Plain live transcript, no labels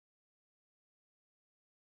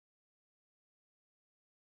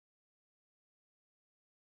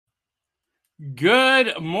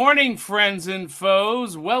Good morning, friends and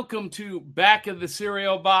foes. Welcome to Back of the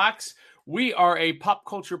Cereal Box. We are a pop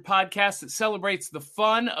culture podcast that celebrates the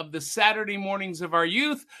fun of the Saturday mornings of our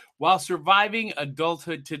youth while surviving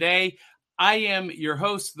adulthood today. I am your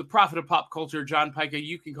host, the prophet of pop culture, John Pica.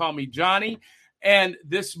 You can call me Johnny. And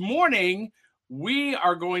this morning, we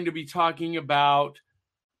are going to be talking about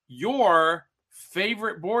your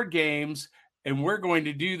favorite board games, and we're going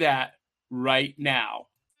to do that right now.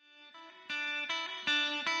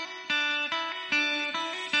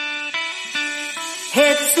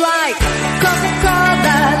 It's like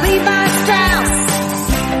Coca-Cola, Levi Strauss,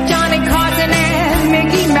 Johnny Carson and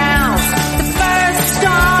Mickey Mouse. The first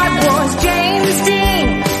star was James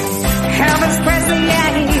Dean. Elvis Presley, yeah,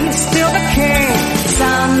 he's still the king.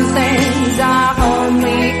 Some things are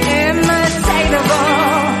only imitatable.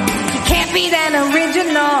 You can't beat an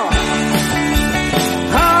original.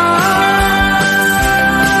 Oh,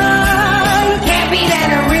 you can't beat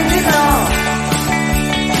an original.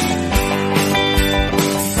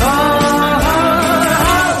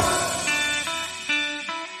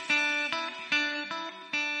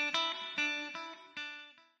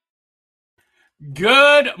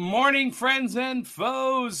 Good morning, friends and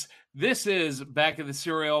foes. This is Back of the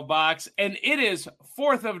Cereal Box, and it is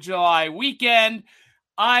 4th of July weekend.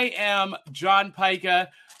 I am John Pica.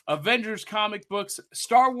 Avengers comic books,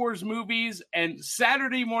 Star Wars movies, and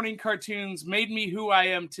Saturday morning cartoons made me who I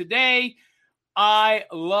am today. I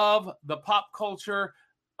love the pop culture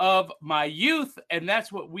of my youth, and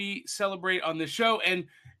that's what we celebrate on the show. And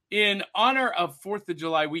in honor of 4th of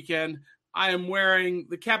July weekend, I am wearing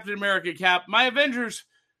the Captain America cap, my Avengers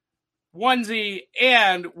onesie,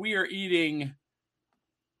 and we are eating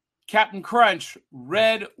Captain Crunch,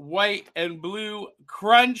 red, white, and blue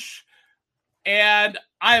crunch. And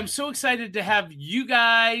I am so excited to have you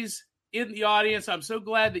guys in the audience. I'm so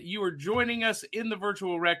glad that you are joining us in the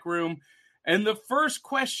virtual rec room. And the first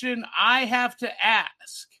question I have to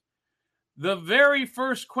ask, the very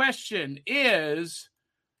first question is,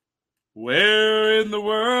 where in the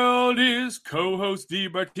world is co-host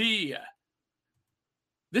DBRT?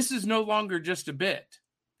 This is no longer just a bit,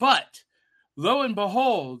 but lo and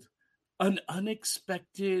behold, an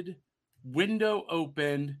unexpected window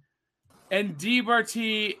opened, and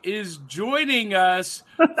DBRT is joining us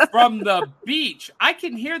from the beach. I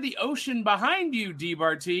can hear the ocean behind you,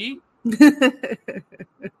 DBRT.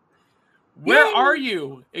 Where are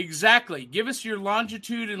you exactly? Give us your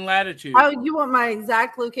longitude and latitude. Oh, you want my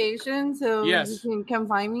exact location so Yes. you can come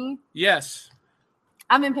find me? Yes.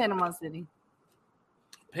 I'm in Panama City.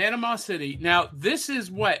 Panama City. Now, this is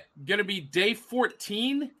what? Going to be day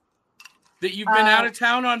 14 that you've been out of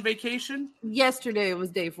town on vacation? Yesterday was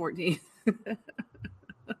day 14.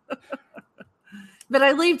 But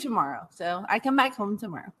I leave tomorrow, so I come back home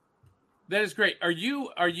tomorrow. That is great. Are you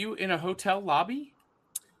in a hotel lobby?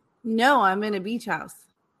 No, I'm in a beach house.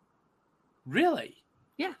 Really?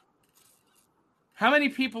 Yeah. How many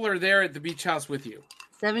people are there at the beach house with you?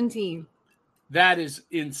 17. That is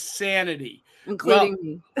insanity. Including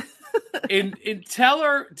me. and tell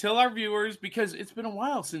our viewers, because it's been a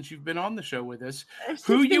while since you've been on the show with us, It's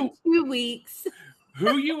just been 2 weeks.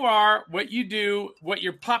 Who you are, what you do, what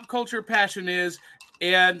your pop culture passion is,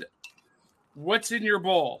 and what's in your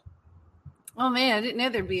bowl. Oh, man, I didn't know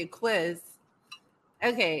there'd be a quiz.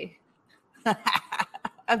 Okay.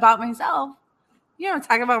 About myself. You know,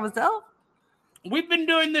 talk about myself. We've been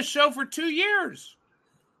doing this show for 2 years.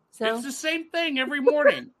 So it's the same thing every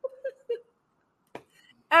morning.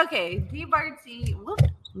 Okay, DBRT.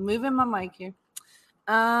 Moving my mic here.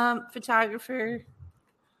 Photographer.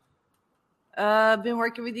 Been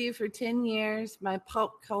working with you for 10 years. My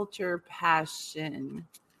pop culture passion.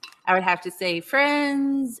 I would have to say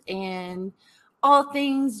Friends and all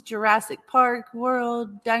things Jurassic Park,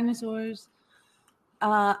 World, dinosaurs.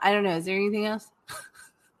 I don't know. Is there anything else?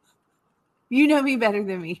 You know me better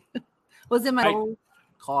than me. Was it my old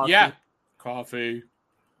coffee? Yeah, coffee.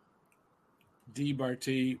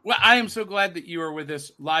 DBRT. Well, I am so glad that you are with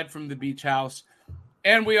us live from the beach house.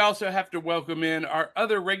 And we also have to welcome in our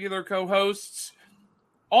other regular co-hosts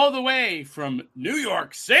all the way from New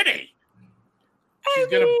York City. She's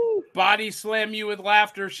going to body slam you with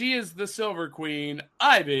laughter. She is the Silver Queen,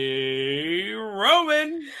 Ivy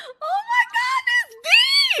Roman. Oh my God, it's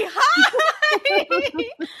me! Hi!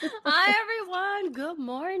 Hi, everyone. Good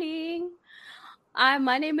morning.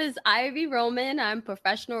 My name is Ivy Roman. I'm a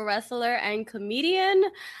professional wrestler and comedian.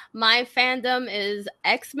 My fandom is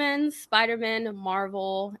X-Men, Spider-Man,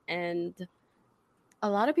 Marvel, and a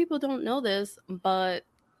lot of people don't know this, but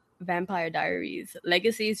Vampire Diaries.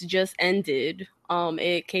 Legacies just ended.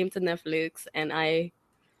 It came to Netflix, and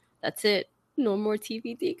that's it. No more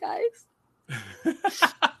TBD, guys.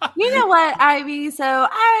 You know what, Ivy? So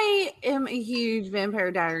I am a huge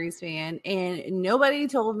Vampire Diaries fan, and nobody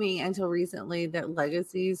told me until recently that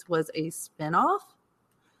Legacies was a spinoff.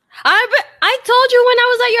 I told you when I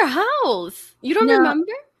was at your house. You don't No.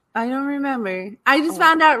 remember? I don't remember. I just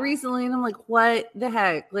found out recently, and I'm like, what the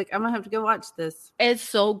heck? Like, I'm gonna have to go watch this. It's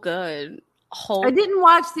so good. I didn't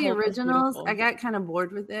watch the Hope is originals. beautiful. I got kind of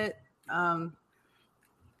bored with it. So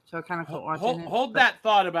I kind of quit watching it. Hold that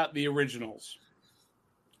thought about the originals.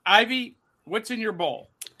 Ivy, what's in your bowl?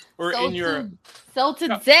 Or in your... So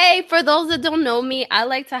today, for those that don't know me, I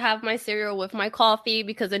like to have my cereal with my coffee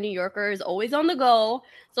because a New Yorker is always on the go.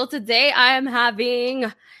 So today I am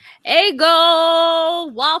having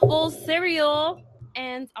Eggo waffle cereal,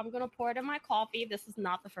 and I'm going to pour it in my coffee. This is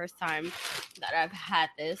not the first time that I've had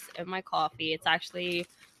this in my coffee. It's actually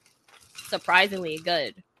surprisingly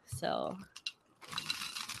good. So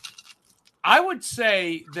I would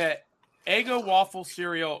say that Eggo waffle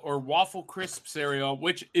cereal or waffle crisp cereal,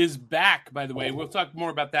 which is back, by the way. We'll talk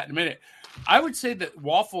more about that in a minute. I would say that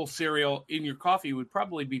waffle cereal in your coffee would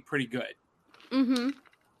probably be pretty good. Mm-hmm.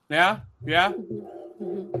 Yeah? Yeah?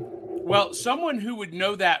 Mm-hmm. Well, someone who would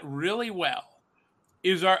know that really well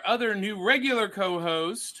is our other new regular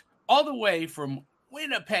co-host, all the way from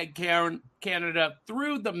Winnipeg, Canada,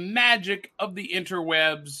 through the magic of the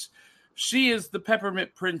interwebs. She is the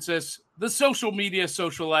Peppermint Princess, the social media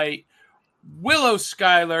socialite, Willow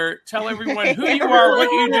Schuyler. Tell everyone who you are,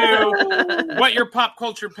 what you do, what your pop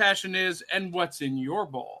culture passion is, and what's in your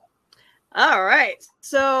bowl. All right.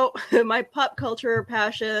 So my pop culture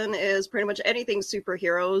passion is pretty much anything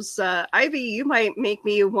superheroes. Ivy, you might make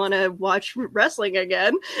me want to watch wrestling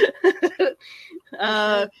again.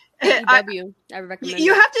 I recommend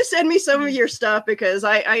you it. have to send me some of your stuff because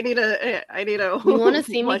I need a You want to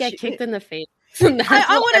see me get kicked in the face?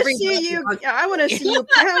 I want to see you. I want to see you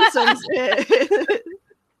pound some.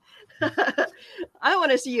 I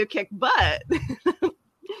want to see you kick butt.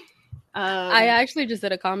 I actually just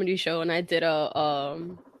did a comedy show and I did a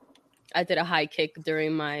high kick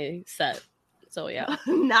during my set. So yeah.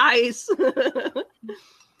 Nice.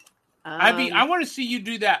 I want to see you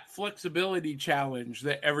do that flexibility challenge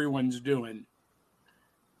that everyone's doing.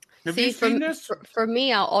 Have you seen this? For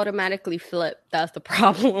me, I'll automatically flip. That's the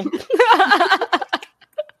problem.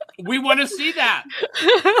 We want to see that.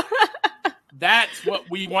 That's what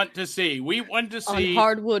we want to see. We want to see on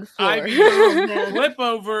hardwood floor. Ivy flip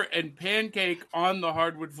over and pancake on the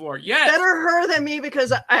hardwood floor. Yes. Better her than me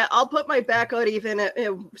because I'll put my back out even at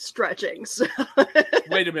stretching. So.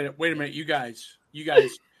 Wait a minute. You guys.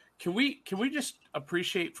 Can we just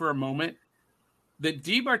appreciate for a moment that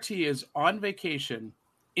DBarty is on vacation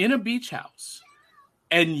in a beach house,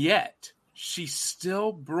 and yet she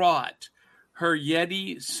still brought her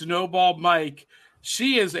Yeti snowball mic.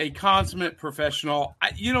 She is a consummate professional.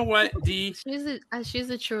 You know what, D? She's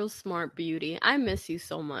a true smart beauty. I miss you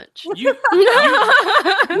so much. You get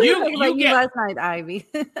last night, Ivy.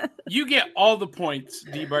 You get all the points,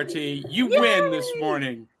 DBarty. You win this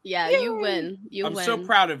morning. Yeah, Yay. you win. I'm so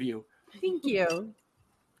proud of you. Thank you.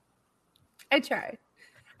 I tried.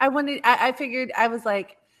 I figured, I was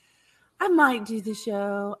like, I might do the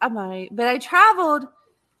show. I might. But I traveled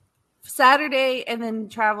Saturday and then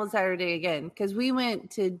traveled Saturday again because we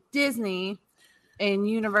went to Disney and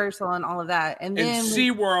Universal and all of that. And then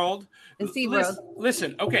SeaWorld. And SeaWorld.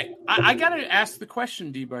 Listen, okay. I got to ask the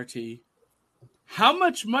question, DBarty. How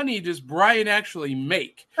much money does Brian actually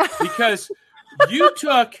make? Because you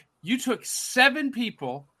took 7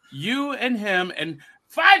 people, you and him, and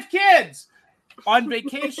 5 kids on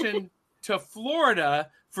vacation to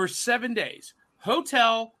Florida for 7 days.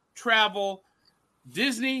 Hotel, travel,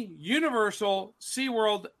 Disney, Universal,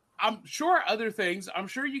 SeaWorld. I'm sure other things. I'm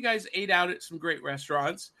sure you guys ate out at some great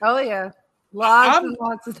restaurants. Oh yeah, lots and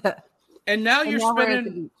lots of that. And now you're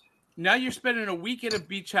spending a week at a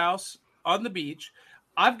beach house on the beach.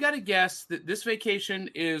 I've got to guess that this vacation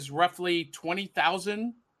is roughly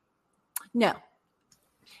 $20,000. No,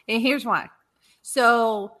 and here's why.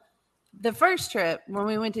 So the first trip when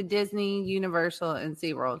we went to Disney, Universal, and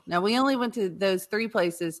SeaWorld. Now we only went to those 3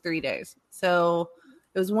 places 3 days, so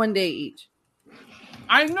it was 1 day each.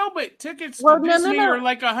 I know, but tickets to Disney are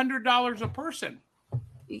like $100 a person.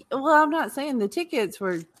 Well, I'm not saying the tickets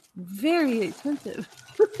were very expensive.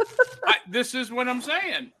 This is what I'm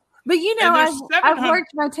saying. But you know, I've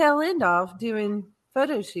worked my tail end off doing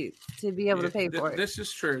photo shoots to be able to pay for it. This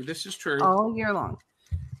is true. All year long.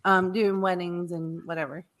 Doing weddings and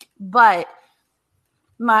whatever. But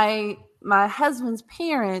my husband's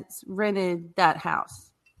parents rented that house.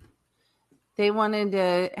 They wanted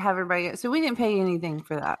to have everybody, so we didn't pay anything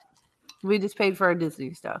for that. We just paid for our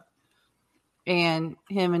Disney stuff. And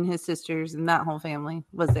him and his sisters and that whole family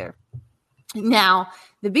was there. Now,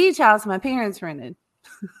 the beach house my parents rented.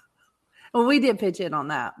 Well, we did pitch in on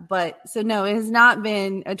that. But so no, it has not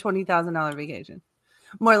been a $20,000 vacation.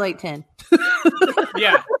 More like 10.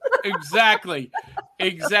 Yeah, exactly.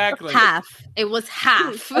 Exactly. Half. It was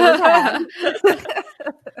half.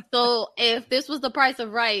 So if this was the price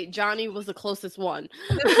of right, Johnny was the closest one.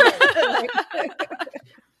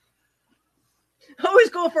 Always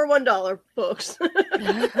go for $1, folks.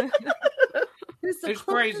 It's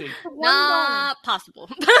crazy. Not possible.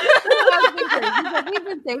 We've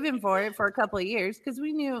been saving for it for a couple of years because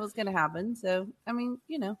we knew it was going to happen. So, I mean,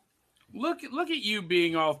 you know. Look at you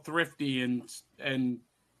being all thrifty and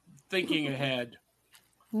thinking ahead.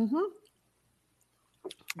 Mm-hmm.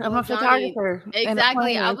 Well, I'm a Johnny, photographer.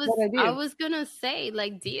 Exactly. I was gonna say,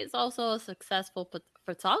 like, D is also a successful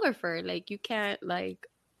photographer. Like, you can't like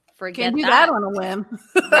forget Can't do that on a whim,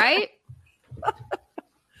 right?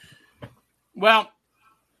 Well,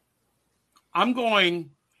 I'm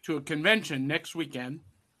going to a convention next weekend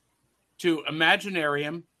to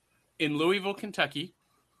Imaginarium in Louisville, Kentucky.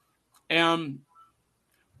 And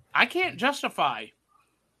I can't justify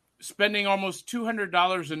spending almost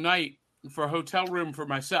 $200 a night for a hotel room for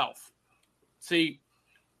myself. See,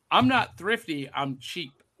 I'm not thrifty, I'm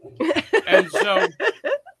cheap. And so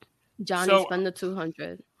Johnny spend the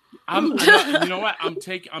 200. You know what? I'm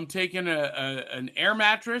taking an air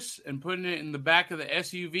mattress and putting it in the back of the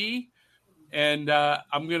SUV, and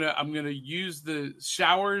I'm gonna use the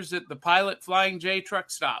showers at the Pilot Flying J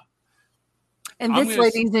truck stop. And this,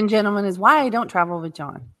 ladies and gentlemen, is why I don't travel with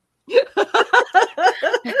John.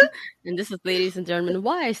 And this is, ladies and gentlemen,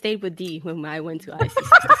 why I stayed with D when I went to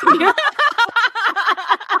IC60.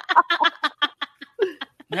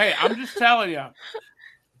 Hey, I'm just telling you.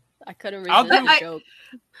 I couldn't resist the joke.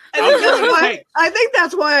 I think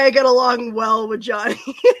that's why I get along well with Johnny.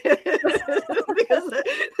 Because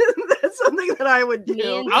that's something that I would do.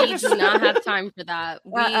 Me and D do not have time for that.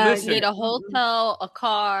 We need a hotel, a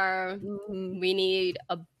car. We need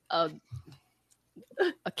a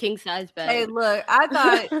king size bed. Hey, look, I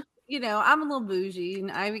thought, I'm a little bougie,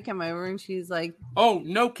 and Ivy come over and she's like, "Oh,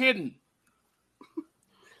 no kidding."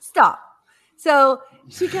 Stop. So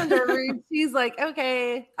she comes over and she's like,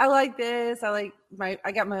 okay, I like this. I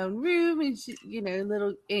got my own room and she,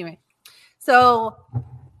 anyway. So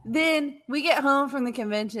then we get home from the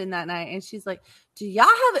convention that night and she's like, do y'all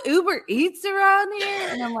have Uber Eats around here?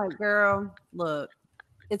 And I'm like, girl, look,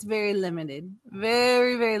 it's very limited.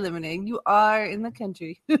 Very, very limited. You are in the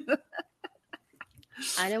country. I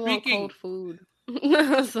didn't want cold food.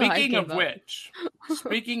 Speaking of which,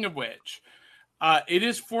 it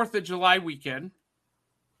is 4th of July weekend,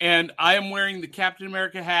 and I am wearing the Captain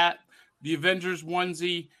America hat, the Avengers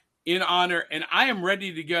onesie in honor, and I am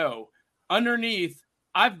ready to go. Underneath,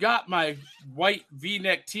 I've got my white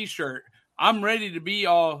V-neck T-shirt. I'm ready to be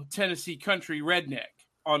all Tennessee country redneck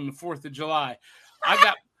on the 4th of July.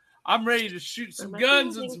 I'm ready to shoot some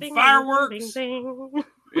guns and some fireworks.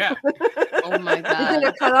 Yeah. Oh my God. Is it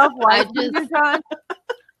a cut off white John?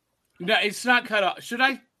 No, it's not cut off. Should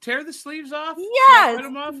I tear the sleeves off? Yes. Cut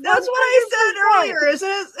them off? That's what I said earlier.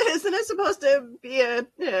 Isn't it supposed to be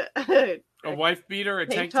a wife beater, a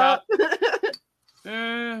tank top?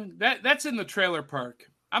 That's in the trailer park.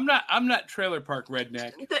 I'm not trailer park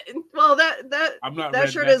redneck. That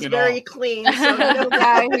shirt is very clean. So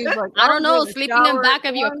I don't know. Sleeping in back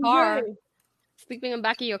of your car. Sleeping in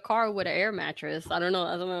back of your car with an air mattress. I don't know.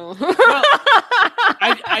 Well,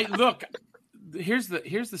 I look. Here's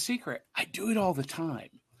the secret. I do it all the time.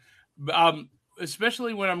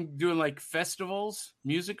 Especially when I'm doing like festivals,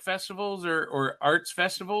 music festivals or arts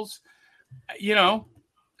festivals,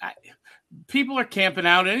 people are camping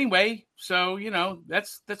out anyway. So,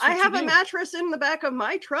 that's what I have a mattress in the back of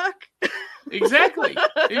my truck. Exactly.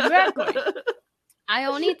 I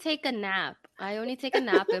only take a nap.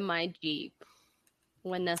 In my Jeep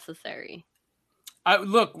when necessary.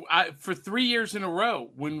 For 3 years in a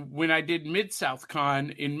row, when I did Mid-South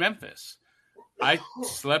Con in Memphis, I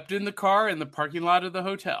slept in the car in the parking lot of the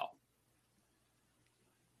hotel.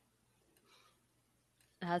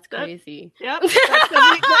 That's crazy. Yep.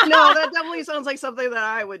 That definitely sounds like something that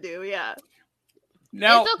I would do. Yeah.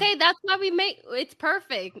 Now, it's okay. That's why it's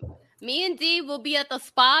perfect. Me and Dee will be at the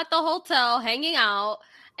spa at the hotel hanging out,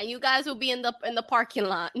 and you guys will be in the parking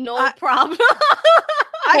lot. No problem.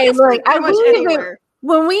 Hey, look, anywhere.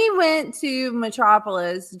 When we went to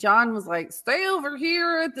Metropolis, John was like, stay over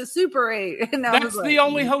here at the Super 8. And that's the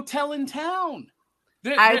only hotel in town.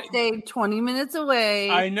 I stayed 20 minutes away.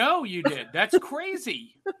 I know you did. That's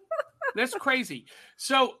crazy. That's crazy.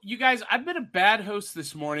 So, you guys, I've been a bad host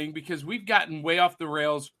this morning because we've gotten way off the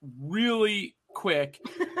rails really quick.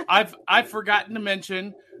 I've forgotten to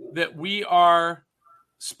mention that we are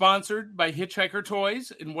sponsored by Hitchhiker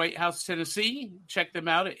Toys in White House, Tennessee. Check them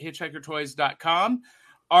out at hitchhikertoys.com.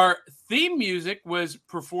 Our theme music was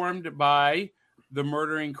performed by the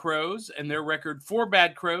Murdering Crows, and their record "Four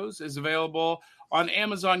Bad Crows" is available on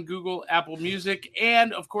Amazon, Google, Apple Music.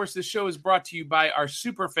 And of course, this show is brought to you by our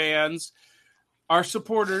super fans, our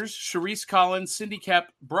supporters, Sharice Collins, Cindy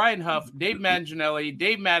Kep, Brian Huff, Dave Manginelli,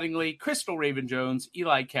 Dave Mattingly, Crystal Raven Jones,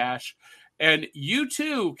 Eli Cash. And you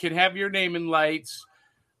too can have your name in lights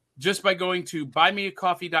just by going to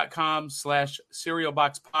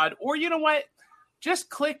buymeacoffee.com/cerealboxpod. Or you know what? Just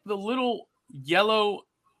click the little yellow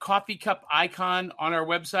coffee cup icon on our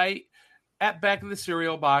website at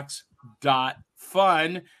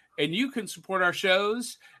backofthecerealbox.fun, and you can support our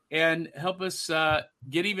shows and help us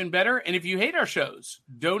get even better. And if you hate our shows,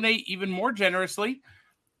 donate even more generously,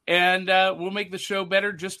 and we'll make the show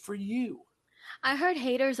better just for you. I heard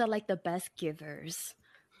haters are like the best givers.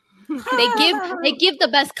 They give the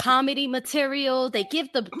best comedy material. They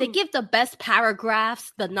give the best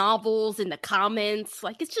paragraphs, the novels in the comments.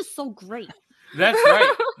 Like, it's just so great. That's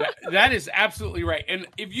right. That is absolutely right. And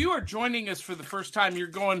if you are joining us for the first time, you're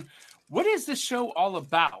going, what is this show all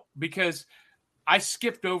about? Because I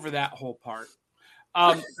skipped over that whole part.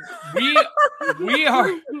 We are.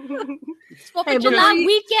 Well, for July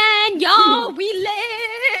weekend, y'all, we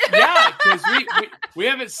live. Yeah, because we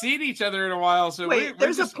haven't seen each other in a while. So wait,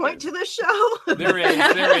 there's a point to this show. There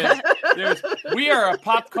is. We are a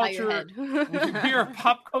pop culture. We are a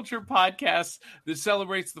pop culture podcast that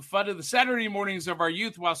celebrates the fun of the Saturday mornings of our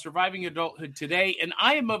youth while surviving adulthood today. And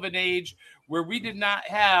I am of an age where we did not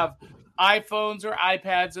have iPhones or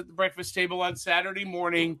iPads at the breakfast table on Saturday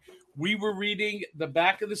morning. We were reading the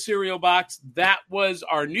back of the cereal box. That was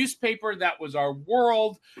our newspaper. That was our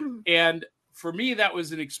world. And for me, that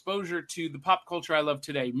was an exposure to the pop culture I love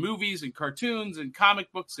today. Movies and cartoons and comic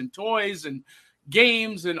books and toys and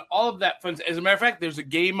games and all of that fun. As a matter of fact, there's a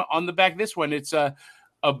game on the back of this one. It's a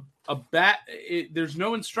bat. There's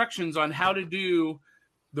no instructions on how to do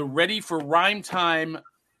the Ready for Rhyme Time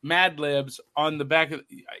Mad Libs on the back of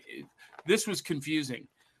this was confusing.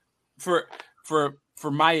 For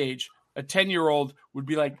my age, a 10-year-old would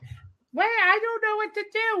be like, well, I don't know what to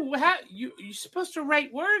do. How you're supposed to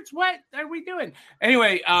write words? What are we doing?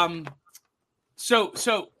 Anyway, so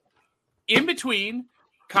in between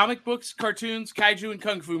comic books, cartoons, kaiju, and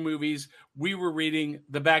kung fu movies, we were reading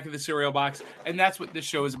the back of the cereal box, and that's what this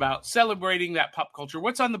show is about, celebrating that pop culture.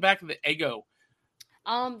 What's on the back of the Eggo?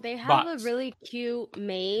 They have box? A really cute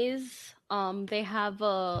maze. They have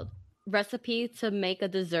a recipe to make a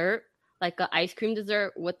dessert, like an ice cream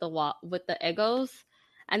dessert with the Eggos.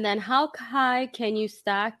 And then how high can you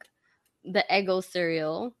stack the Eggo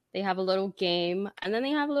cereal? They have a little game, and then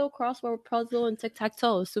they have a little crossword puzzle and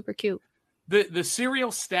tic-tac-toe. Super cute. The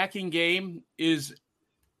cereal stacking game is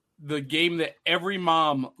the game that every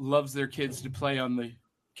mom loves their kids to play on the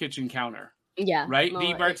kitchen counter. Yeah. Right, no,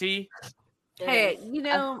 Dee Barty? Hey,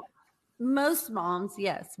 most moms,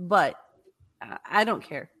 yes, but I don't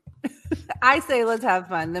care. I say let's have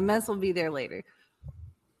fun. The mess will be there later.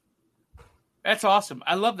 That's awesome.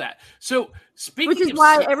 I love that. So speaking Which is of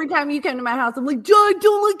why every time you come to my house, I'm like, John,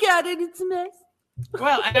 don't look at it. It's a mess.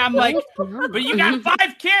 well, and I'm like, but you got 5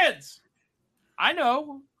 kids. I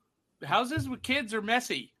know. Houses with kids are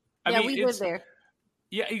messy. I mean, we live there.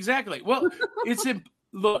 Yeah, exactly. Well,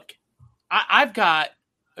 look, I've got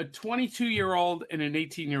a 22-year-old and an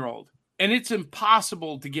 18-year-old, and it's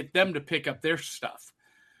impossible to get them to pick up their stuff.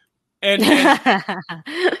 And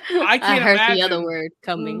I can't heard imagine the other word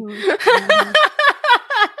coming.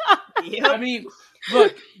 Yep. I mean,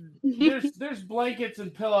 look, there's blankets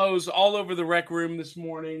and pillows all over the rec room this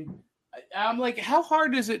morning. I'm like, how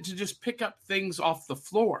hard is it to just pick up things off the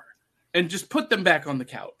floor and just put them back on the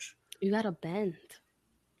couch? You gotta bend,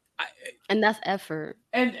 and that's effort.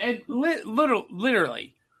 And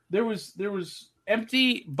literally, there was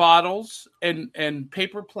empty bottles and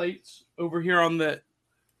paper plates over here on the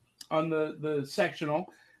sectional,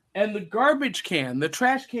 and the garbage can, the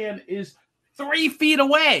trash can, is 3 feet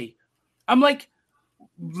away. I'm like,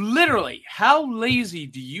 literally, how lazy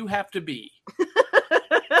do you have to be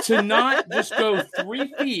to not just go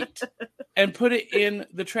 3 feet and put it in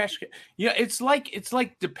the trash can? Yeah, it's like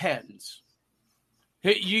Depends.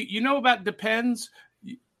 Hey, you know about Depends?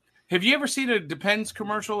 Have you ever seen a Depends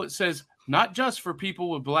commercial? It says, not just for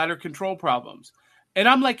people with bladder control problems. And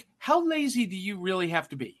I'm like, how lazy do you really have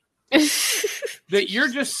to be? That you're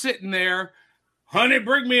just sitting there, honey,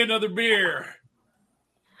 bring me another beer.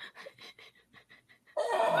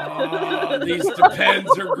 Oh, these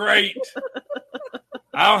Depends are great.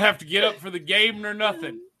 I don't have to get up for the game nor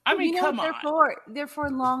nothing. I mean, come what on. they're for? They're for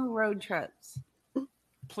long road trips.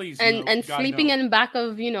 Please, And no, God, sleeping no. in the back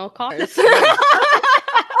of cars.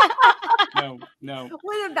 No.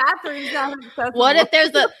 When the bathroom's not accessible. What if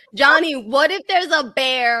there's a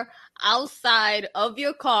bear outside of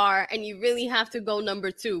your car and you really have to go number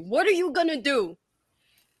 2? What are you gonna do?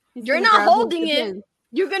 He's You're gonna not grab his holding it. Depends.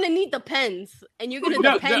 You're gonna need the pens, and you're gonna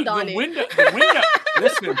depend on it. The window.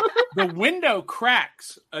 Listen, the window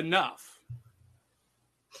cracks enough.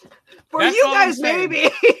 For That's you all I'm guys, saying. maybe.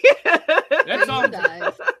 That's all. You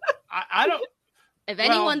guys. I don't. If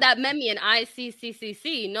anyone that met me in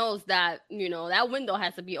ICCCC knows that, that window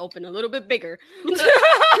has to be open a little bit bigger.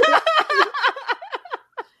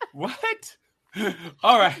 What?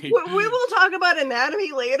 All right. We will talk about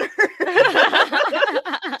anatomy later.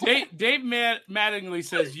 Dave Mattingly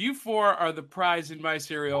says, "You 4 are the prize in my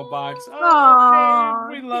cereal box." Aw,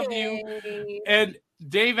 Dave, we love you. Dave. And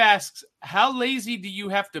Dave asks, "How lazy do you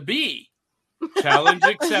have to be?" Challenge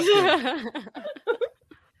accepted.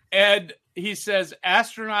 And he says,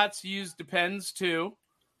 "Astronauts use Depends too."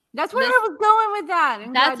 That's where I was going with that.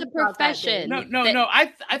 I'm That's glad a you brought that, profession. Dave. No. I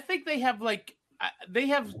think they have like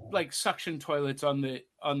suction toilets on the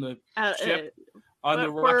ship on the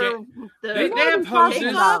rocket. They You know have what I'm talking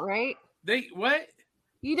hoses. about, right? They what?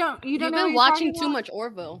 You don't You've know what been you're watching talking too about? much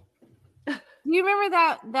Orville. You remember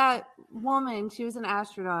that woman? She was an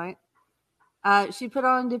astronaut. She put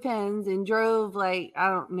on Depends and drove like I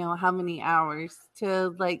don't know how many hours to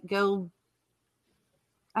like go.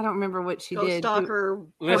 I don't remember what she Go did. stalk her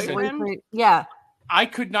Listen. boyfriend. Yeah. I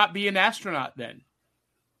could not be an astronaut then.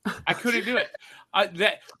 I couldn't do it.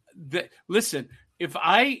 Listen, if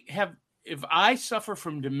I suffer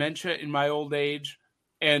from dementia in my old age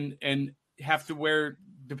and have to wear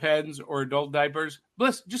Depends or adult diapers,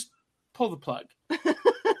 just pull the plug.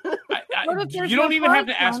 You don't even have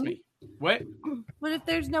to ask me. What? What if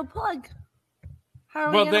there's no plug? How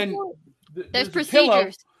are Well, we then There's a pillow.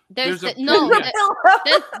 procedures. There's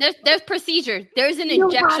procedure. There's an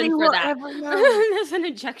injection for that. There's an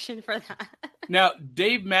injection for that. Now,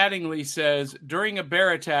 Dave Mattingly says during a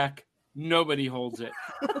bear attack, nobody holds it.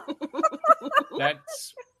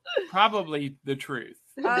 That's probably the truth.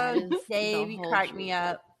 Dave, you cracked me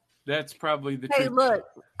up. That's probably the Hey, truth. look,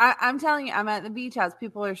 I'm telling you, I'm at the beach house.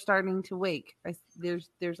 People are starting to wake. There's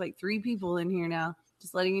like 3 people in here now.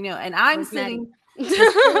 Just letting you know. And I'm Where's sitting. The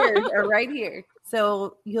stairs are right here,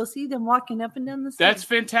 so you'll see them walking up and down the stairs. That's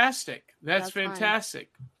fantastic. That's fine. fantastic.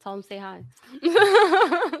 Tell him say hi.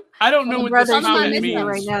 I don't know My what this brother's comment sitting here means.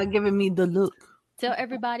 right now, giving me the look Tell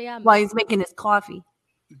everybody I'm while he's making his coffee.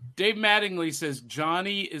 Dave Mattingly says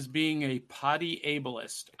Johnny is being a potty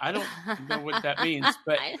ableist. I don't know what that means,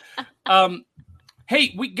 but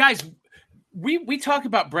hey, we talk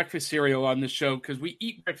about breakfast cereal on this show because we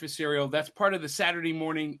eat breakfast cereal. That's part of the Saturday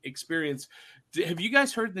morning experience. Have you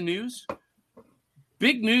guys heard the news?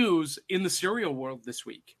 Big news in the cereal world this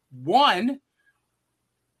week. One,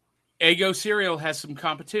 Eggo cereal has some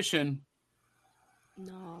competition.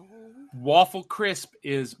 No. Waffle Crisp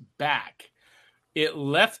is back. It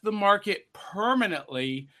left the market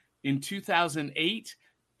permanently in 2008.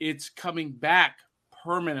 It's coming back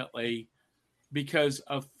permanently because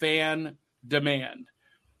of fan demand.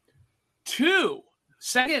 2,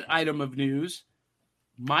 second item of news,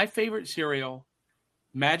 my favorite cereal,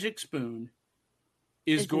 Magic Spoon,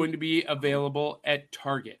 is going to be available at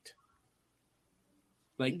Target.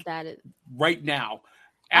 Like That is, right now.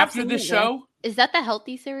 After the show. is that the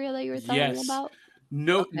healthy cereal that you were telling me about?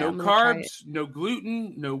 No, Okay, no I'm gonna try carbs, no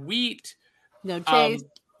gluten, no wheat. No taste.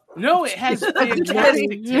 No, it has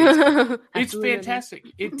fantastic taste. It's fantastic.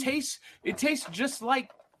 It tastes just like,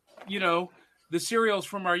 the cereals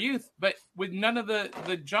from our youth, but with none of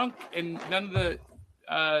the junk and none of the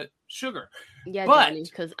sugar. Yeah, but, Johnny,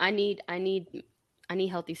 because I need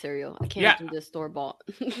healthy cereal. I can't do this store bought.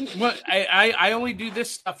 Well, I only do this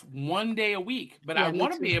stuff one day a week, but I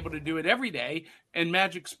want to too. be able to do it every day, and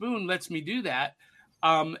Magic Spoon lets me do that.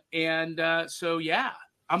 So yeah,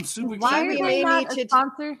 I'm super Why excited. are they not a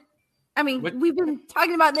sponsor? I mean, we've been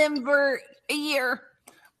talking about them for a year.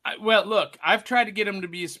 Well, look, I've tried to get them to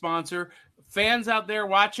be a sponsor. Fans out there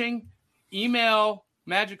watching, email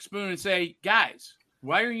Magic Spoon and say, guys,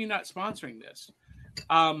 why are you not sponsoring this?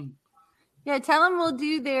 Yeah, tell them we'll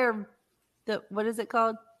do what is it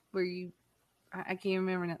called? Where I can't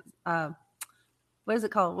remember now. What is it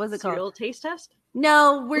called? What is it Cereal called? taste test?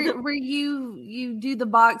 No, where you do the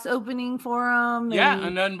box opening for them. Yeah,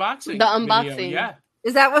 an unboxing. The unboxing. Video, yeah.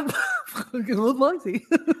 Is that what? Unboxing.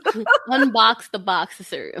 Unbox the box of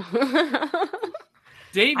cereal.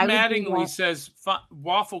 Dave I would do Mattingly that. says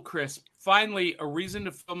waffle crisp. Finally, a reason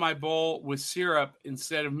to fill my bowl with syrup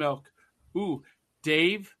instead of milk. Ooh,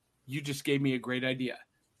 Dave, you just gave me a great idea.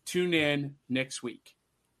 Tune in next week,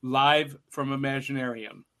 live from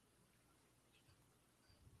Imaginarium.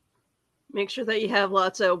 Make sure that you have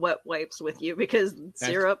lots of wet wipes with you because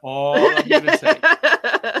syrup. All I'm gonna say.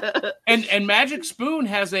 And Magic Spoon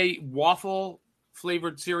has a waffle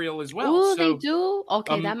flavored cereal as well. Ooh, so they do?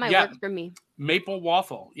 Okay, that might work for me. Maple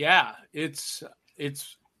waffle. Yeah, it's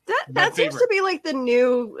that seems to be like the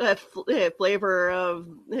new flavor of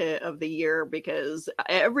the year because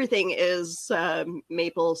everything is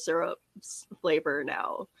maple syrup flavor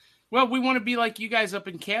now. Well, we want to be like you guys up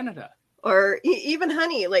in Canada. Or even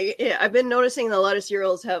honey. Like I've been noticing a lot of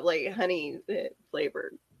cereals have like honey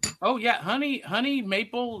flavored. Oh yeah, honey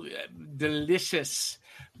maple, delicious.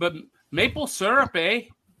 But maple syrup, eh?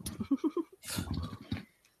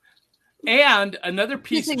 And another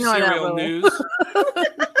piece of cereal news.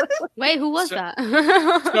 Wait, who was that?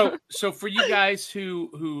 So for you guys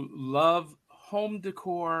who love home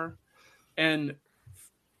decor and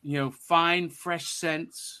fine fresh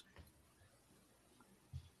scents,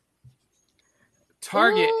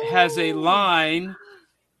 Target has a line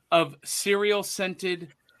of cereal scented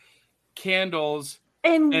candles.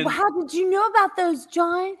 And how did you know about those,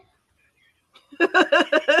 John?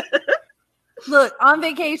 Look, on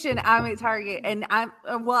vacation, I'm at Target, and I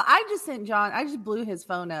just sent John. I just blew his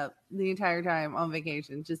phone up the entire time on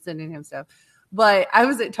vacation, just sending him stuff. But I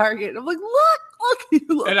was at Target, and I'm like,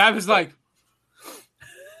 look. And I was like,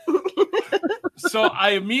 so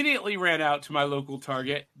I immediately ran out to my local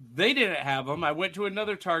Target. They didn't have them. I went to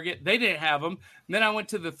another Target. They didn't have them. And then I went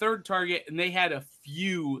to the third Target, and they had a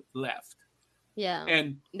few left. Yeah.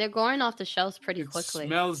 And they're going off the shelves pretty quickly. It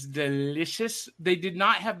smells delicious. They did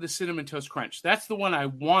not have the Cinnamon Toast Crunch. That's the one I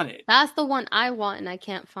wanted. That's the one I want and I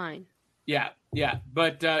can't find. Yeah.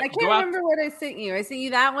 But I can't remember what I sent you. I sent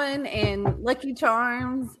you that one and Lucky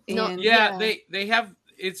Charms. And they have,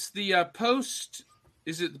 it's the Post.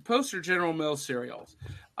 Is it the Post or General Mills cereals?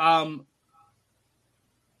 But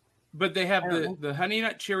they have the Honey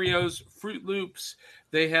Nut Cheerios, Fruit Loops.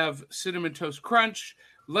 They have Cinnamon Toast Crunch,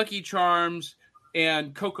 Lucky Charms,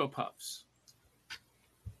 and Cocoa Puffs.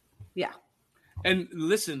 Yeah. And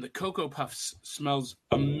listen, the Cocoa Puffs smells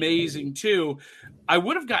amazing too. I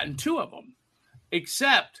would have gotten 2 of them,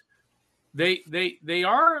 except they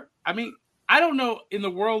are, I mean, I don't know, in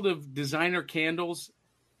the world of designer candles,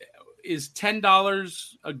 is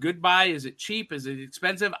 $10 a good buy? Is it cheap? Is it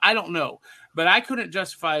expensive? I don't know. But I couldn't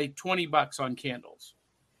justify $20 on candles.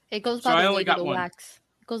 It goes by the weight of the wax.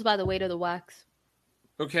 It goes by the weight of the wax.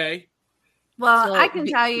 Okay. Well, so, I can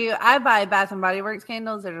tell you, I buy Bath and Body Works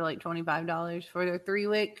candles that are like $25 for their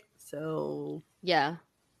 3-wick. So yeah.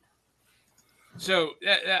 So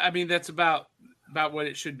I mean, that's about what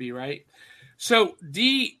it should be, right? So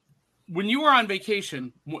Dee, when you were on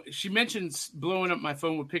vacation, she mentions blowing up my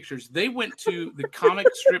phone with pictures. They went to the Comic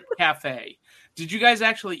Strip Cafe. Did you guys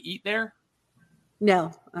actually eat there?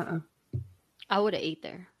 No. I would have ate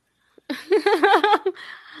there.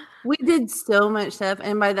 We did so much stuff,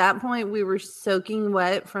 and by that point, we were soaking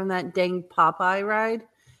wet from that dang Popeye ride.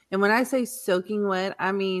 And when I say soaking wet,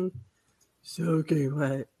 I mean soaking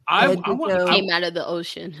wet. I came out of the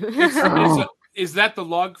ocean. Is that the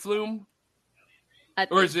log flume?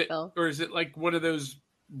 Or is it like one of those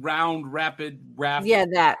round rapid rafts? Yeah,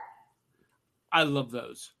 that. I love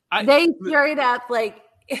those. They straight up like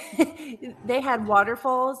they had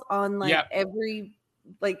waterfalls on every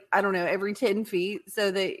every 10 feet,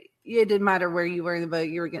 so that it didn't matter where you were in the boat,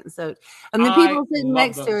 you were getting soaked. And the people sitting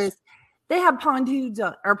next to us, they had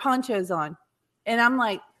ponchos on, and I'm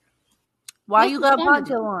like, why you got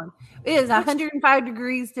poncho on? It is 105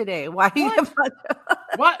 degrees today. Why you have poncho on?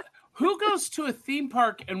 What? Who goes to a theme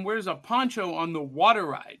park and wears a poncho on the water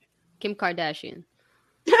ride? Kim Kardashian.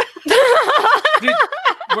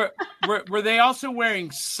 Were they also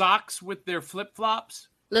wearing socks with their flip-flops?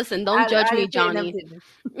 Listen, don't judge me, Johnny.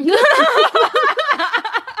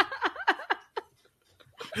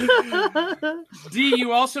 Dee,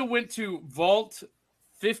 you also went to Vault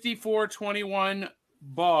 5421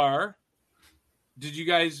 Bar. Did you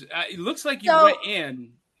guys? It looks like you went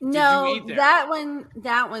in. No, you eat there? that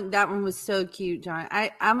one was so cute, John.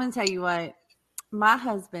 I'm gonna tell you what, my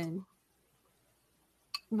husband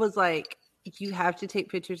was like, you have to take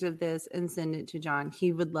pictures of this and send it to John.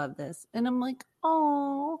 He would love this. And I'm like,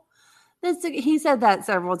 oh, he said that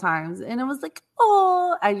several times. And I was like,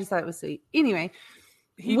 oh, I just thought it was sweet. Anyway,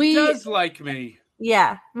 he does like me.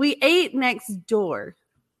 Yeah. We ate next door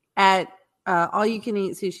at all you can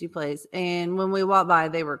eat sushi place. And when we walked by,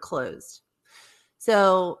 they were closed.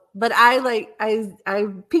 So, but I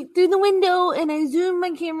peeked through the window and I zoomed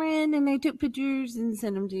my camera in and I took pictures and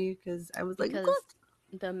sent them to you because I was like, Because what?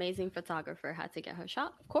 the amazing photographer had to get her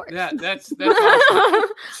shot, of course. Yeah, that's awesome.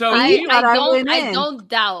 So I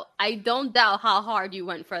don't doubt how hard you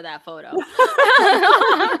went for that photo.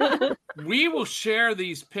 We will share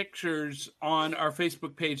these pictures on our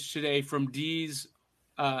Facebook page today from Dee's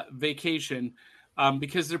vacation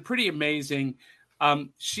because they're pretty amazing.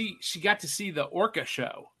 She got to see the orca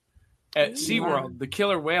show at SeaWorld, the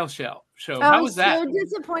killer whale show. How was that? I was so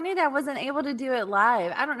disappointed I wasn't able to do it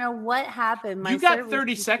live. I don't know what happened. You got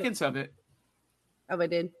 30 seconds of it. Oh, I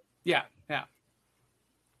did? Yeah.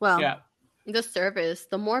 Well, yeah. The service,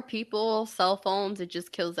 the more people, cell phones, it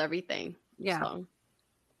just kills everything. Yeah. So.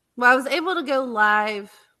 Well, I was able to go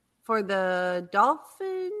live for the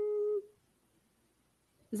dolphin.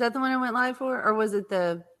 Is that the one I went live for? Or was it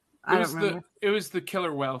the... I don't remember. It was the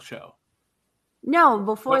killer whale show. No,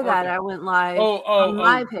 before that, I went live on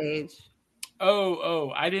my page.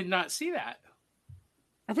 I did not see that.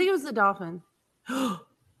 I think it was the dolphin.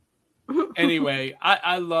 Anyway,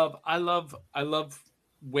 I love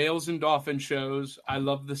whales and dolphin shows. I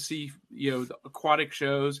love the sea, the aquatic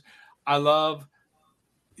shows. I love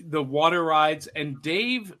the water rides. And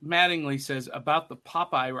Dave Mattingly says about the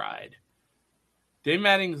Popeye ride. Dave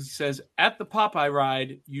Mattingly says, at the Popeye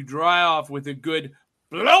ride, you dry off with a good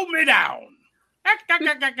blow me down.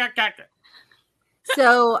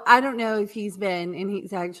 So I don't know if he's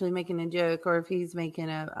actually making a joke or if he's making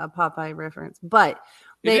a Popeye reference, but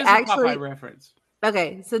they actually a Popeye reference.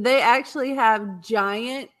 Okay, so they actually have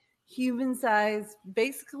giant human-sized,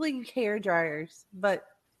 basically hair dryers, but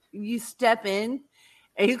you step in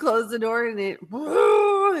and you close the door and it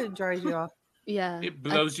dries you off. Yeah. It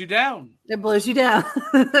blows you down. It blows you down.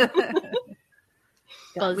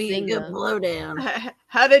 Got me a good blow down.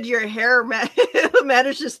 How did your hair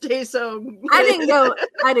manage to stay so? I didn't go.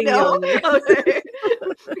 Okay.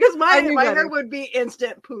 Because my hair would be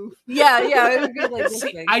instant poof. Yeah. It would be like this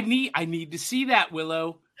thing. I need to see that,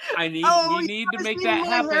 Willow. We need to make that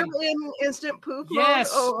happen. In instant poof.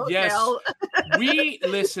 Yes. Mode? Okay,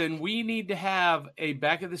 yes. We need to have a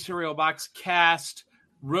Back of the Cereal Box cast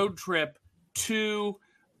road trip to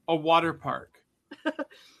a water park.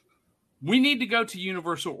 We need to go to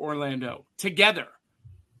Universal Orlando together.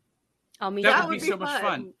 That would be so much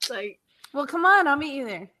fun. Well, come on, I'll meet you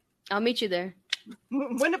there. I'll meet you there.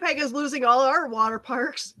 Winnipeg is losing all our water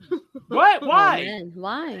parks. What? Why? Oh,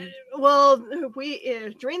 why? Well,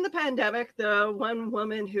 we during the pandemic, the one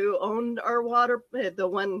woman who owned our water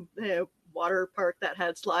park that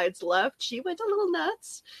had slides left, she went a little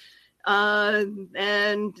nuts,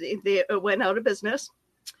 and they went out of business.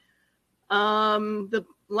 The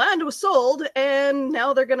land was sold, and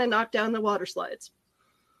now they're going to knock down the water slides.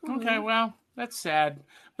 Okay, well, that's sad.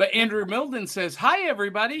 But Andrew Milden says, "Hi,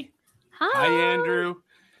 everybody." Hi, Andrew.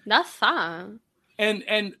 That's sad. And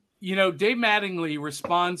Dave Mattingly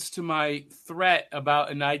responds to my threat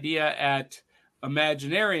about an idea at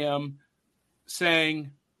Imaginarium,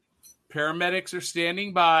 saying, "Paramedics are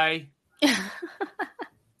standing by,"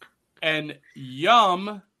 and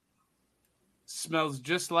yum smells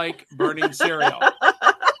just like burning cereal.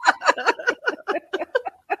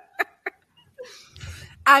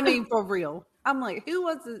 I mean, for real. I'm like, who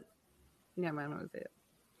was it? Never mind, what was it?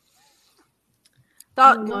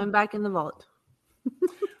 Thought going back in the vault.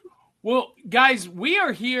 Well, guys, we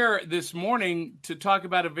are here this morning to talk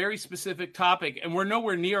about a very specific topic, and we're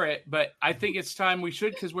nowhere near it, but I think it's time we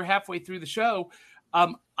should because we're halfway through the show.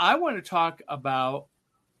 I want to talk about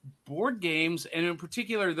board games, and in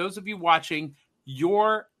particular, those of you watching,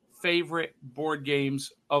 your favorite board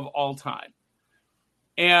games of all time.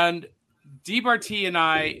 And Dee Barty and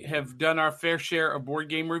I have done our fair share of board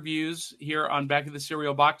game reviews here on Back of the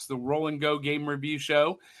Cereal Box, the Roll and Go game review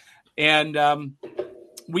show. And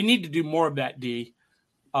we need to do more of that, Dee.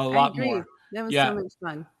 A lot more. That was so much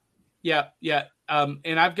fun. Yeah.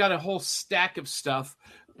 And I've got a whole stack of stuff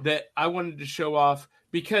that I wanted to show off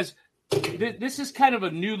because this is kind of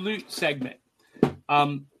a new loot segment.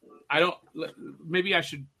 Maybe I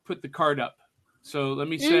should put the card up. So let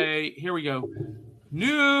me say, here we go.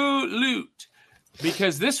 New loot.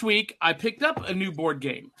 Because this week I picked up a new board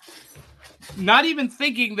game. Not even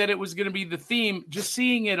thinking that it was going to be the theme, just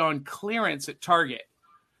seeing it on clearance at Target.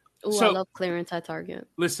 Oh, I love clearance at Target.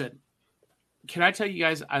 Listen, can I tell you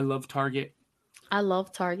guys I love Target? I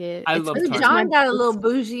love Target. John got a little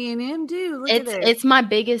bougie in him too. Look at it. It's my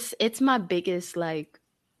biggest like.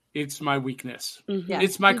 It's my weakness. Mm-hmm. Yeah,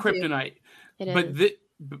 it's my kryptonite.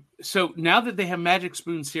 So now that they have Magic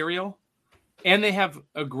Spoon cereal and they have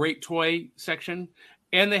a great toy section,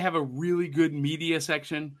 and they have a really good media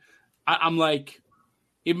section. I'm like,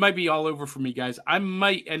 it might be all over for me, guys. I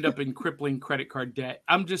might end up in crippling credit card debt.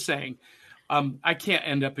 I'm just saying. I can't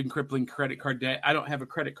end up in crippling credit card debt. I don't have a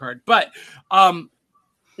credit card. But no,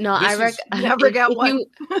 never got one.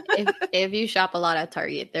 If you shop a lot at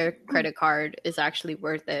Target, their credit card is actually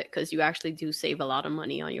worth it because you actually do save a lot of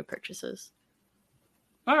money on your purchases.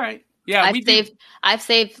 All right. Yeah, I've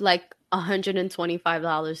saved like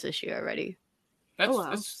 $125 this year already.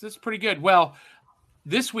 That's pretty good. Well,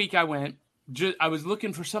 this week I went. I was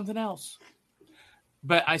looking for something else,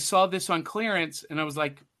 but I saw this on clearance, and I was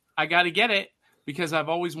like, I got to get it because I've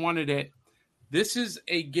always wanted it. This is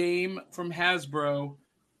a game from Hasbro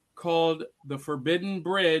called The Forbidden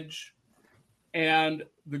Bridge, and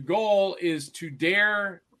the goal is to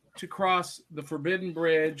dare to cross the Forbidden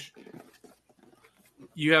Bridge.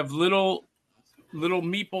 You have little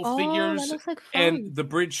meeple figures, that looks like fun. and the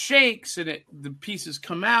bridge shakes, and the pieces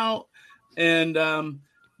come out, and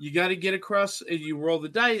you got to get across, and you roll the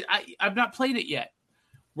dice. I've not played it yet.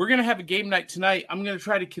 We're going to have a game night tonight. I'm going to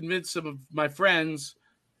try to convince some of my friends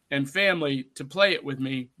and family to play it with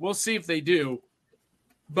me. We'll see if they do.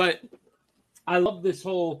 But I love this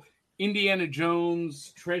whole Indiana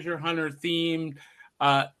Jones treasure hunter theme.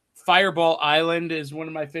 Fireball Island is one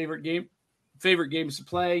of my favorite games to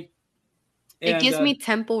play. And, it gives me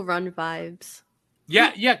Temple Run vibes.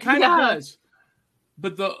 Yeah, kind of does.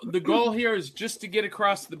 But the goal here is just to get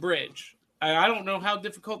across the bridge. I don't know how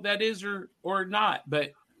difficult that is or not,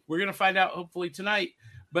 but we're going to find out hopefully tonight.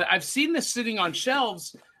 But I've seen this sitting on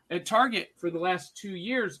shelves at Target for the last 2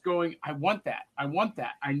 years going, I want that.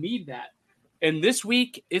 I need that. And this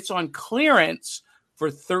week it's on clearance for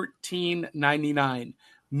 $13.99.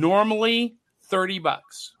 Normally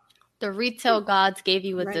 $30. The retail gods gave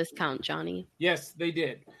you a discount, Johnny. Yes, they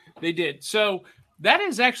did. So that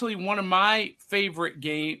is actually one of my favorite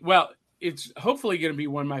games. Well, it's hopefully going to be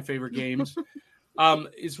one of my favorite games.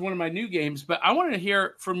 It's one of my new games, but I wanted to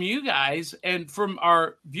hear from you guys and from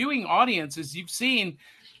our viewing audience. As you've seen,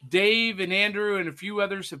 Dave and Andrew and a few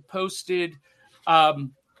others have posted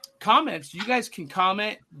comments. You guys can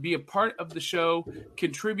comment, be a part of the show,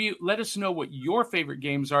 contribute. Let us know what your favorite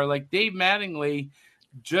games are. Like Dave Mattingly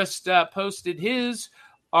just posted his,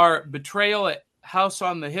 our Betrayal at House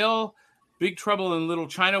on the Hill, Big Trouble in Little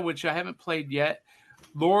China, which I haven't played yet,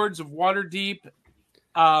 Lords of Waterdeep,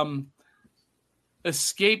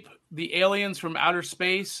 Escape the Aliens from Outer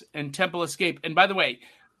Space, and Temple Escape. And by the way,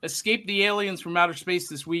 Escape the Aliens from Outer Space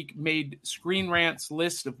this week made Screen Rant's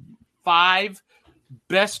list of 5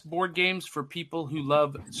 best board games for people who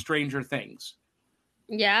love Stranger Things.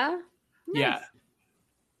 Yeah? Nice. Yeah.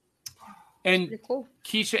 And cool.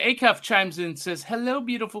 Keisha Acuff chimes in and says, hello,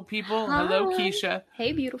 beautiful people. Hi. Hello, Keisha.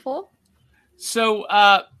 Hey, beautiful. So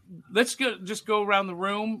let's go around the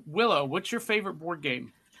room. Willow, what's your favorite board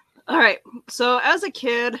game? All right. So as a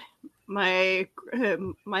kid, my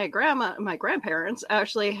grandparents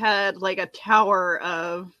actually had like a tower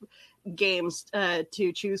of games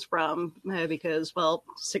to choose from because, well,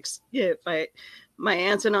 my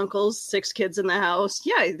aunts and uncles, 6 kids in the house.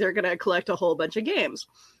 Yeah, they're going to collect a whole bunch of games.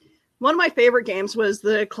 One of my favorite games was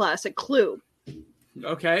the classic Clue.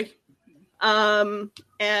 Okay.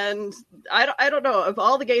 And I don't know, of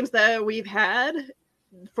all the games that we've had,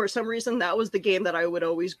 for some reason that was the game that I would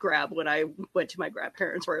always grab when I went to my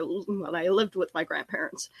grandparents or when I lived with my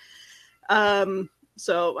grandparents.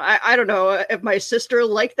 So I don't know if my sister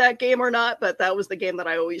liked that game or not, but that was the game that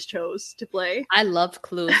I always chose to play. I love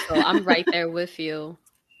Clue, so I'm right there with you.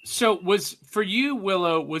 So was for you,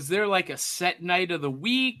 Willow, was there like a set night of the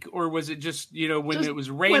week, or was it just, when it was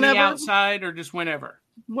raining outside, or just whenever?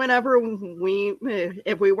 Whenever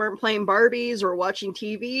if we weren't playing Barbies or watching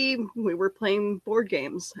TV, we were playing board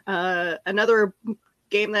games. Another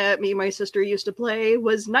game that me and my sister used to play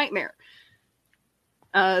was Nightmare.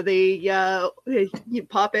 You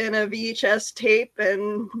pop in a VHS tape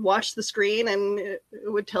and watch the screen, and it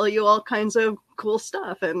would tell you all kinds of cool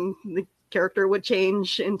stuff, and the character would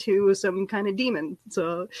change into some kind of demon.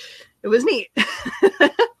 So it was neat.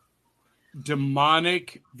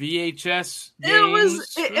 Demonic VHS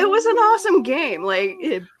games. It was an awesome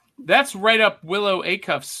game. That's right up Willow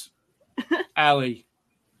Acuff's alley.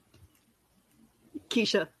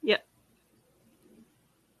 Keisha, yeah.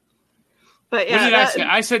 But yeah, what did I say?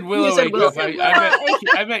 I said Willow Acuff.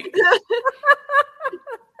 I meant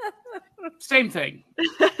same thing.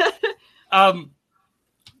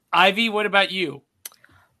 Ivy, what about you?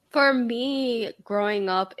 For me, growing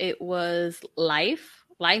up, it was Life.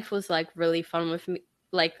 Life was like really fun with me.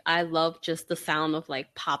 Like, I love just the sound of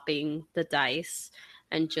like popping the dice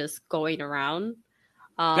and just going around.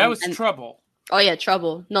 That was Trouble. Oh yeah,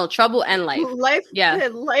 Trouble. No, Trouble and Life. Life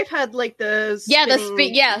had like the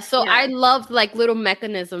So I loved like little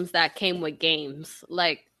mechanisms that came with games.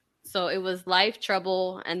 Like, so it was Life,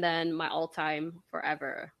 Trouble, and then my all-time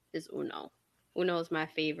forever is Uno. Uno is my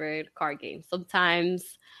favorite card game.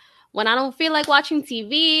 Sometimes when I don't feel like watching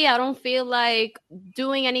TV, I don't feel like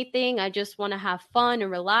doing anything, I just want to have fun and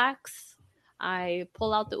relax, I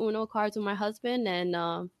pull out the Uno cards with my husband,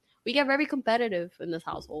 and we get very competitive in this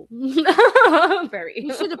household. Very.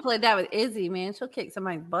 You should have played that with Izzy, man. She'll kick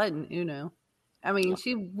somebody's butt in Uno. I mean,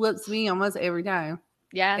 she whoops me almost every time.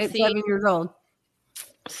 Yeah, at 7 years old.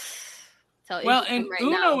 Well, and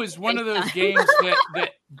Uno is one of those games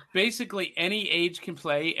that basically any age can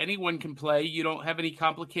play. Anyone can play. You don't have any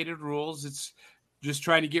complicated rules. It's just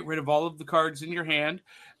trying to get rid of all of the cards in your hand.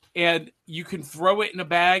 And you can throw it in a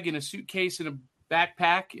bag, in a suitcase, in a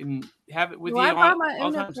backpack, and have it with you I brought my all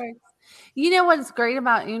Uno times. cards. You know what's great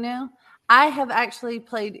about Uno? I have actually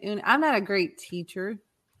played Uno. I'm not a great teacher,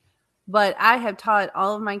 but I have taught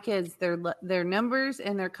all of my kids their numbers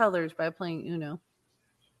and their colors by playing Uno.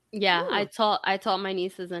 Yeah, I taught my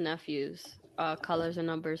nieces and nephews colors and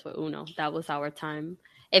numbers with Uno. That was our time.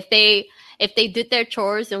 If they did their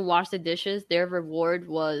chores and washed the dishes, their reward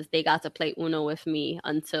was they got to play Uno with me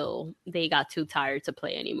until they got too tired to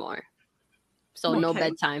play anymore. So no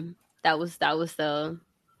bedtime. That was the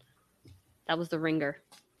ringer.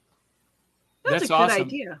 That's a awesome. good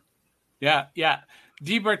idea. Yeah.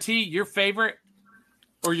 DBRT, your favorite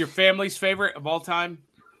or your family's favorite of all time?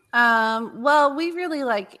 Well, we really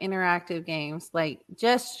like interactive games, like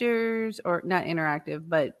gestures, or not interactive,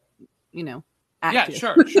 but active. Yeah,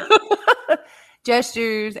 sure.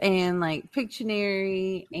 Gestures and like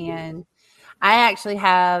Pictionary, and I actually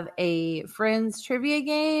have a Friends trivia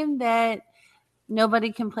game that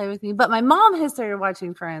nobody can play with me, but my mom has started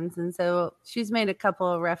watching Friends, and so she's made a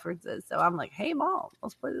couple of references. So I'm like, "Hey, Mom,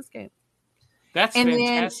 let's play this game." That's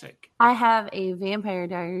fantastic. Then I have a Vampire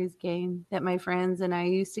Diaries game that my friends and I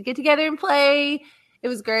used to get together and play. It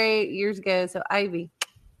was great years ago. So Ivy.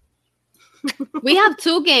 We have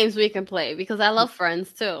 2 games we can play because I love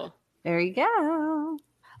Friends too. There you go.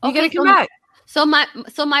 You gotta come back. So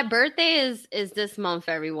my birthday is this month,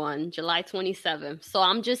 everyone, July 27th. So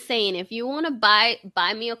I'm just saying, if you want to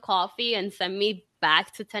buy me a coffee and send me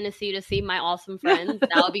back to Tennessee to see my awesome friends,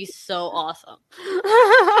 that would be so awesome.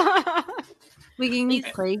 We can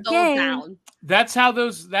play games. That's how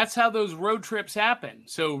those road trips happen.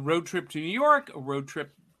 So road trip to New York, a road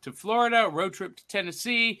trip to Florida, a road trip to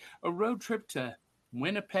Tennessee, a road trip to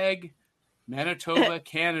Winnipeg, Manitoba,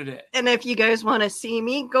 Canada. And if you guys want to see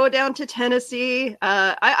me go down to Tennessee,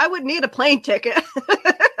 I would need a plane ticket.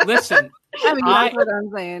 Listen, that's what I'm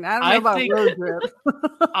saying. I don't know about road trips.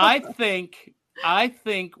 I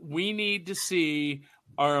think we need to see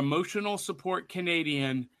our emotional support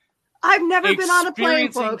Canadian. I've never been on a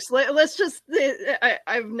plane, folks. Let's just.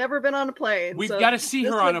 I've never been on a plane. We've got to see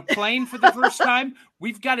her on a plane for the first time.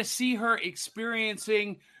 We've got to see her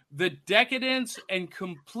experiencing the decadence and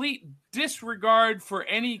complete disregard for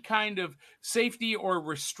any kind of safety or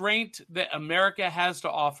restraint that America has to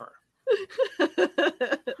offer.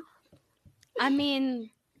 I mean,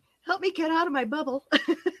 help me get out of my bubble.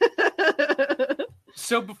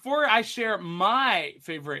 So before I share my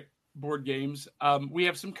favorite board games, we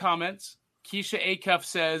have some comments. Keisha Acuff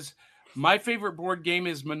says, my favorite board game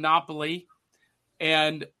is Monopoly,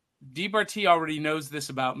 and DBRT already knows this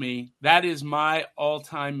about me. That is my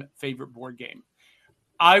all-time favorite board game.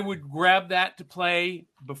 I would grab that to play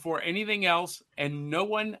before anything else, and no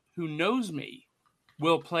one who knows me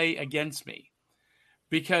will play against me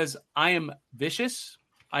because I am vicious.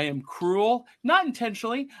 I am cruel, not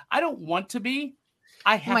intentionally. I don't want to be.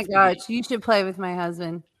 I have to be. Oh my gosh, you should play with my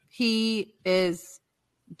husband. He is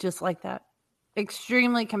just like that.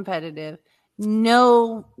 Extremely competitive.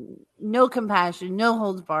 No compassion, no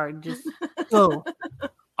holds barred. Just go.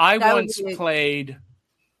 I once played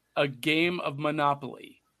a game of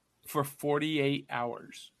Monopoly for 48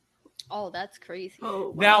 hours. Oh, that's crazy.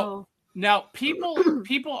 Oh, wow. Now people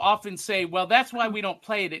often say, well, that's why we don't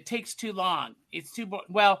play it. It takes too long. It's too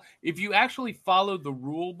well, if you actually follow the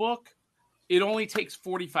rule book, it only takes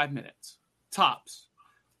 45 minutes tops.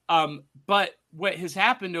 But what has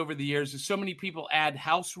happened over the years is so many people add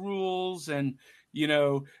house rules and,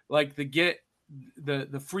 like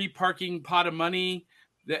the free parking pot of money.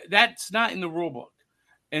 That's not in the rule book.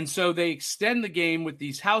 And so they extend the game with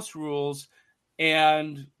these house rules,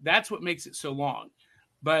 and that's what makes it so long.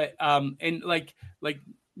 But and like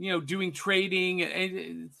doing trading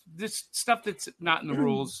and this stuff that's not in the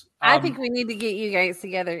rules. I think we need to get you guys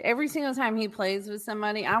together. Every single time he plays with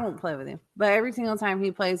somebody, I won't play with him, but every single time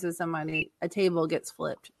he plays with somebody, a table gets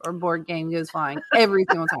flipped or board game goes flying. Every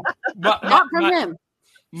single time. Not from him.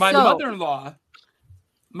 My mother-in-law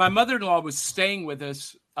was staying with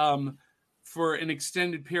us for an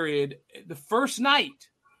extended period. The first night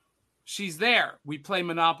she's there, we play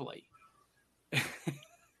Monopoly.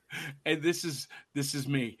 And this is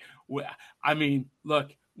me. I mean,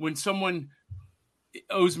 look, when someone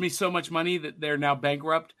owes me so much money that they're now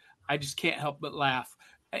bankrupt, I just can't help but laugh.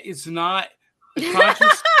 It's not a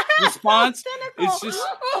conscious response. It's just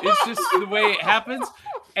the way it happens.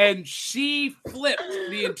 And she flipped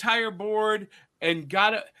the entire board and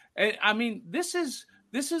got it. And I mean, this is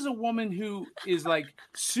a woman who is like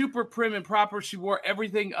super prim and proper. She wore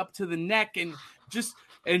everything up to the neck and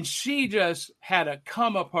she just had a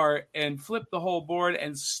come apart and flipped the whole board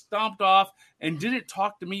and stomped off and didn't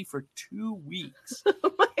talk to me for 2 weeks.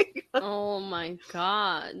 Oh my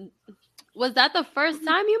God. Was that the first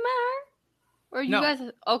time you met her? Or you guys?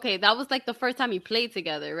 Okay, that was like the first time you played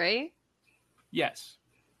together, right? Yes.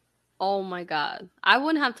 Oh my God. I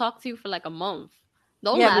wouldn't have talked to you for like a month.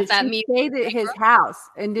 Don't laugh at me. She stayed at his house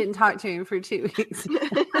and didn't talk to him for 2 weeks.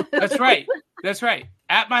 That's right.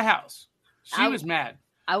 At my house. She was mad.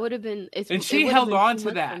 I would have been. And she held on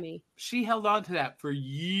to that. She held on to that for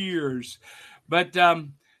years. But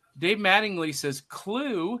Dave Mattingly says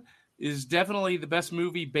Clue is definitely the best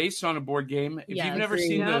movie based on a board game. If you've never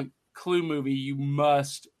seen the Clue movie, you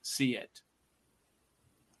must see it.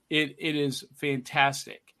 It is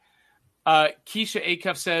fantastic. Keisha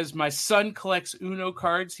Acuff says, my son collects Uno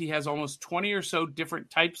cards. He has almost 20 or so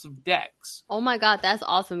different types of decks. Oh my God, that's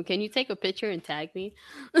awesome. Can you take a picture and tag me?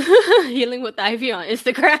 Healing with Ivy on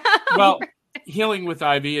Instagram. Well, Healing with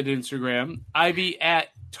Ivy at Instagram. Ivy at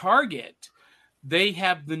Target. They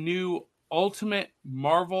have the new Ultimate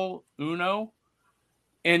Marvel Uno.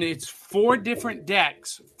 And it's 4 different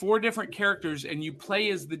decks, 4 different characters, and you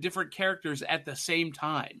play as the different characters at the same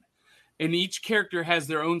time. And each character has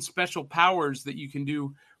their own special powers that you can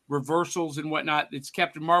do reversals and whatnot. It's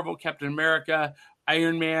Captain Marvel, Captain America,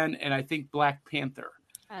 Iron Man, and I think Black Panther.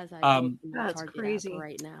 As I that's crazy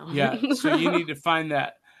right now. Yeah, so you need to find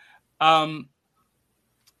that. And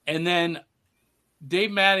then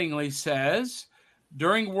Dave Mattingly says,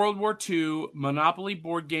 during World War II, Monopoly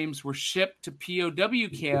board games were shipped to POW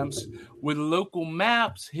camps with local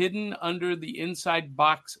maps hidden under the inside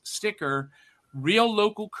box sticker. Real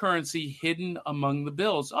local currency hidden among the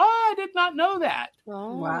bills. Oh, I did not know that.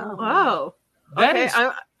 Oh, wow. That okay, is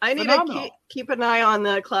I need phenomenal. to keep an eye on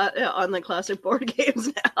the classic board games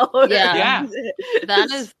now. Yeah. That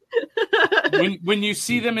is when you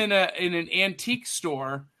see them in an antique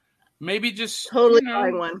store, maybe just totally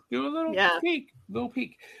buying one. Do a little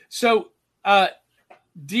peek. So,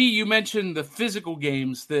 D, you mentioned the physical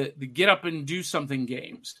games, the get up and do something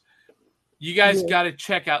games. You guys got to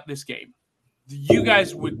check out this game. You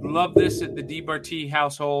guys would love this at the DBRT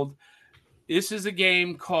household. This is a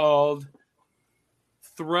game called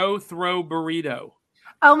Throw Burrito.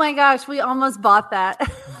 Oh my gosh, we almost bought that.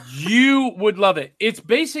 You would love it. It's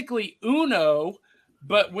basically Uno,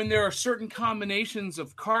 but when there are certain combinations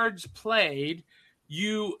of cards played,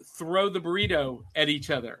 you throw the burrito at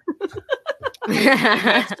each other.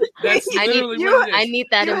 That's literally what it is. I need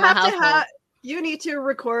that in my household. You need to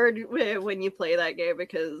record when you play that game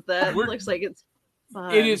because that looks like it's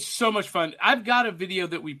fun. It is so much fun. I've got a video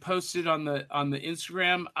that we posted on the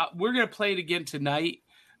Instagram. We're gonna play it again tonight,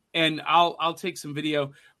 and I'll take some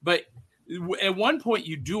video. But at one point,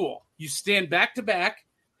 you duel. You stand back to back,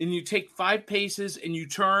 and you take 5 paces, and you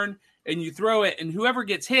turn and you throw it, and whoever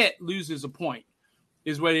gets hit loses a point.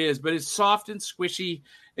 Is what it is. But it's soft and squishy,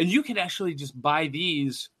 and you can actually just buy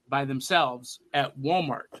these by themselves at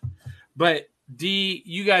Walmart. But D,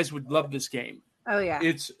 you guys would love this game. Oh yeah,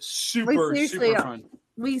 it's super fun.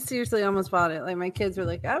 We seriously almost bought it. Like my kids were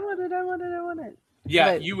like, "I want it."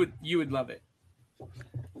 Yeah, but you would love it.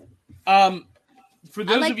 For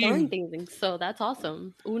those of you throwing things, so that's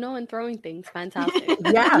awesome. Uno and throwing things, fantastic.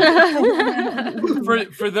 Yeah.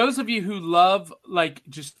 For those of you who love like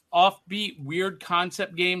just offbeat, weird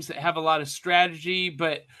concept games that have a lot of strategy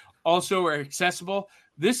but also are accessible,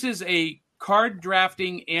 this is a card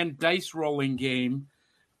drafting and dice rolling game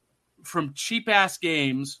from Cheap Ass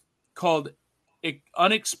Games called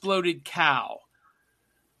Unexploded Cow.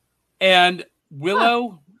 And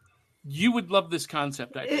Willow, you would love this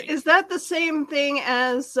concept, I think. Is that the same thing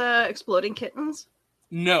as Exploding Kittens?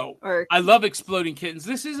 No. I love Exploding Kittens.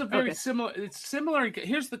 This is a very similar. It's similar.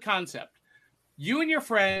 Here's the concept. You and your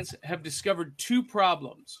friends have discovered two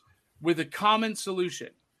problems with a common solution: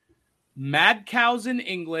 mad cows in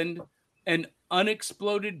England and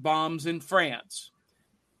unexploded bombs in France.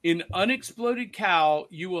 In Unexploded Cow,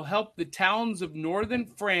 you will help the towns of northern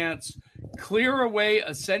France clear away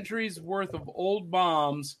a century's worth of old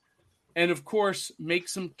bombs and, of course, make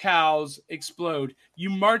some cows explode. You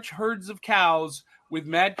march herds of cows with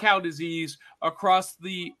mad cow disease across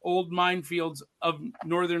the old minefields of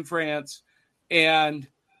northern France, and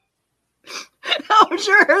I'm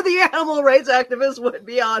sure the animal rights activists would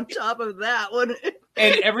be on top of that one.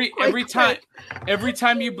 And every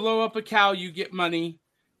time you blow up a cow, you get money,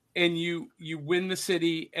 and you win the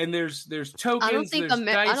city. And there's tokens. I don't think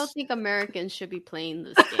dice. I don't think Americans should be playing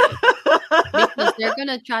this game because they're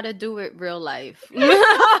gonna try to do it real life.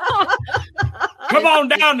 Come on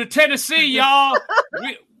down to Tennessee, y'all.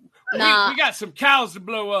 We Nah. we got some cows to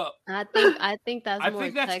blow up. I think that's more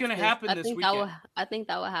think that's gonna Texas. happen I this think weekend. I think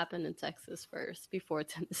that will happen in Texas first before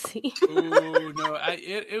Tennessee. Ooh, no,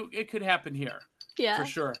 it could happen here. Yeah. For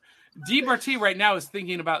sure. DBRT right now is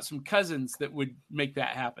thinking about some cousins that would make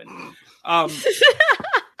that happen. But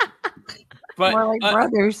More like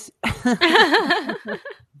brothers.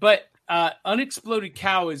 But Unexploded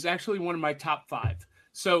Cow is actually one of my top 5.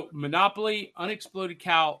 So Monopoly, Unexploded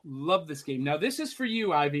Cow, love this game. Now this is for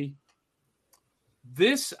you, Ivy.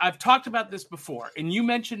 I've talked about this before, and you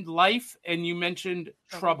mentioned life and you mentioned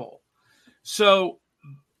trouble. So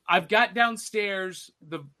I've got downstairs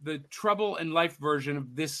the trouble and life version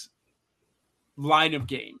of this line of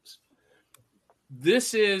games.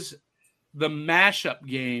 This is the mashup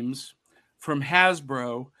games from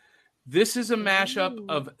Hasbro. This is a mashup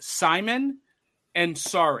of Simon and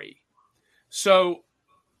Sorry. So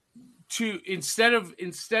instead of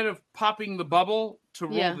popping the bubble to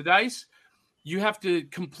roll the dice, you have to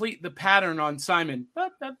complete the pattern on Simon.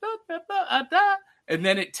 And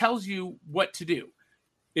then it tells you what to do.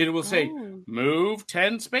 It will say, move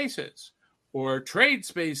 10 spaces or trade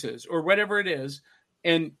spaces or whatever it is.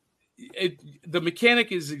 And the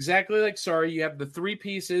mechanic is exactly like Sorry. You have the 3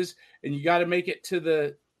 pieces and you got to make it to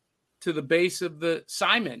the base of the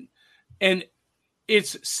Simon. And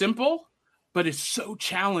it's simple, but it's so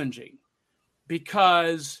challenging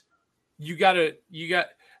because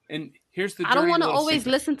and here's the I don't want to little always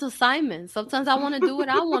secret. listen to Simon. Sometimes I want to do what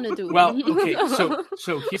I want to do. Well, okay,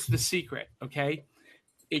 so here's the secret, okay?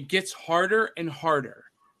 It gets harder and harder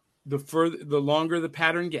the longer the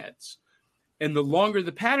pattern gets. And the longer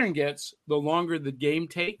the pattern gets, the longer the game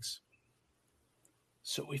takes.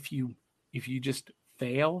 So if you just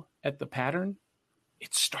fail at the pattern,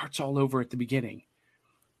 it starts all over at the beginning.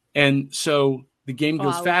 And so the game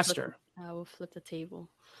goes faster. I will flip the table.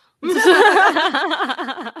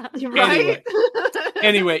 Right?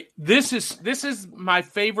 Anyway, this is my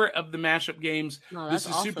favorite of the mashup games. This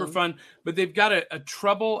is super fun. But they've got a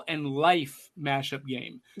trouble and life mashup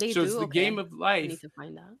game. It's the game of life. I need to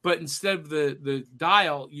find out. But instead of the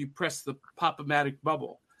dial, you press the pop-o-matic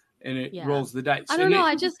bubble and it rolls the dice. I don't know.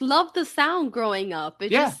 I just love the sound growing up.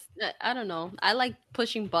 I don't know. I like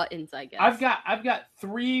pushing buttons, I guess. I've got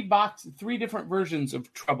 3 different versions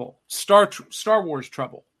of Trouble. Star Wars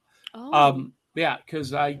Trouble. Oh. Yeah,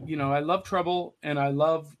 because I love Trouble and I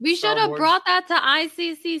love. We should have brought that to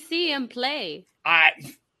ICCC and play. I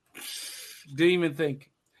didn't even think.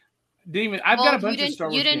 I've got a bunch of Star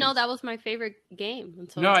Wars. You didn't know games. that was my favorite game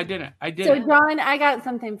until. No, I didn't. So, John, I got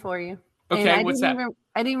something for you. Okay, what's that?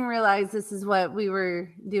 I didn't realize this is what we were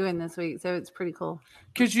doing this week, so it's pretty cool.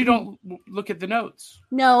 Because you don't look at the notes.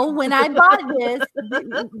 No, when I bought this,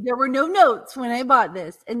 there were no notes when I bought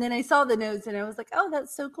this. And then I saw the notes and I was like, oh,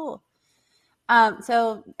 that's so cool.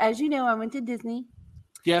 So as you know, I went to Disney.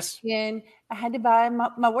 Yes. And I had to buy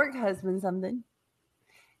my work husband something.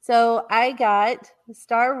 So I got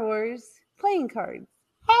Star Wars playing cards.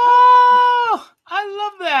 Oh, I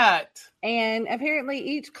love that. And apparently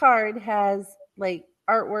each card has like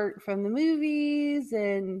artwork from the movies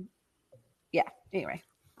and yeah, anyway.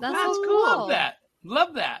 That's so cool.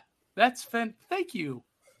 Love that. That's fun. Thank you.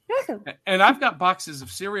 Welcome. And I've got boxes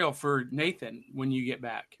of cereal for Nathan when you get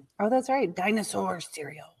back. Oh, that's right. Dinosaur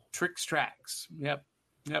cereal. Tricks Tracks. Yep.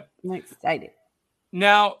 I'm excited.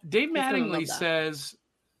 Now, Dave Mattingly says,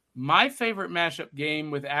 my favorite mashup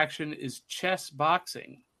game with action is chess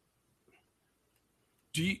boxing.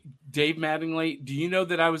 Dave Mattingly, do you know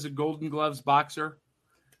that I was a Golden Gloves boxer?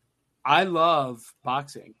 I love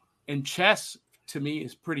boxing. And chess, to me,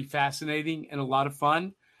 is pretty fascinating and a lot of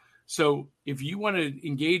fun. So if you want to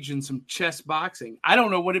engage in some chess boxing, I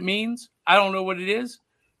don't know what it means. I don't know what it is,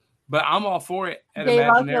 but I'm all for it at Dave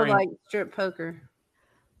Imaginarium. also likes strip poker.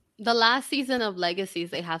 The last season of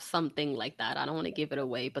Legacies, they have something like that. I don't want to give it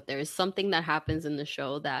away, but there is something that happens in the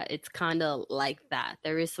show that it's kind of like that.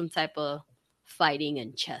 There is some type of fighting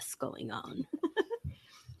and chess going on.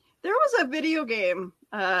 There was a video game,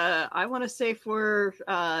 I want to say for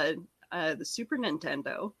the Super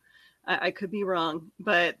Nintendo. I could be wrong,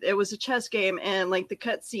 but it was a chess game, and like the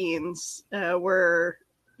cutscenes were,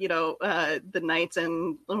 the knights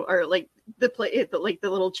or like the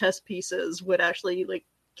little chess pieces would actually like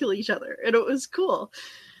kill each other, and it was cool.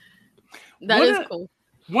 That is cool.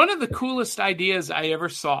 One of the coolest ideas I ever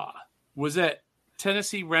saw was at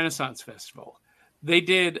Tennessee Renaissance Festival. They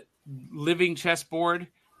did living chessboard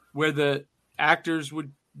where the actors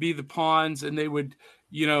would be the pawns and they would,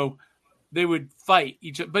 they would fight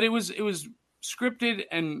each other. But it was scripted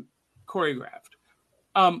and choreographed,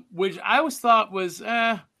 which I always thought was,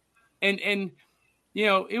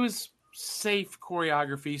 it was safe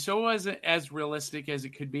choreography, so it wasn't as realistic as it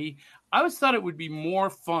could be. I always thought it would be more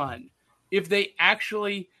fun if they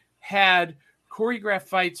actually had choreographed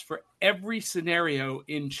fights for every scenario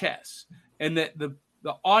in chess, and that the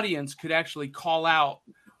audience could actually call out,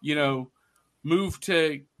 move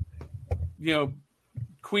to,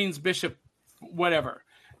 Queen's Bishop, whatever,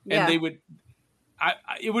 and they would.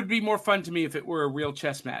 It would be more fun to me if it were a real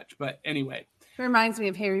chess match. But anyway, It reminds me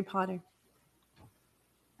of Harry Potter.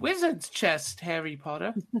 Wizard's chest, Harry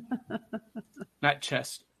Potter. Not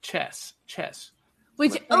chest, chess.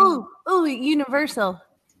 Which Universal.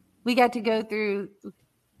 We got to go through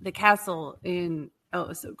the castle in. Oh, it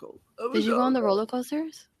was so cool. Did you go on the roller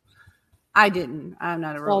coasters? I didn't. I'm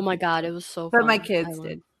not a roller. Oh my god, it was so fun. But my kids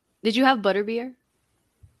did. Did you have butterbeer?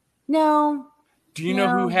 No. Do you know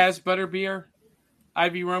who has butterbeer?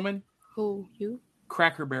 Ivy Roman? Who? You?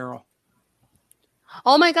 Cracker Barrel.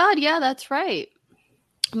 Oh my god, yeah, that's right.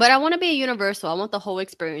 But I want to be a Universal. I want the whole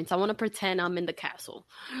experience. I want to pretend I'm in the castle.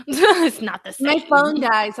 It's not the same. My phone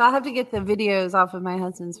died, so I'll have to get the videos off of my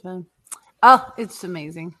husband's phone. Oh, it's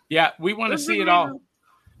amazing. Yeah, we want to see it all.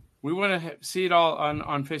 We want to see it all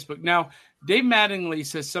on Facebook. Now, Dave Mattingly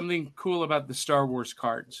says something cool about the Star Wars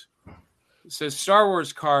cards. It says, Star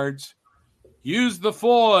Wars cards, use the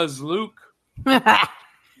Force, Luke.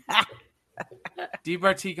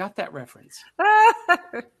 DBRT got that reference.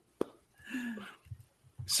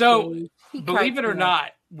 So, believe it or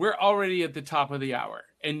not, we're already at the top of the hour.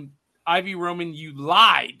 And Ivy Roman, you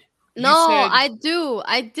lied. No, I do.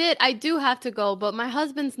 I do have to go, but my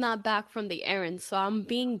husband's not back from the errand, so I'm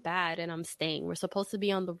being bad and I'm staying. We're supposed to be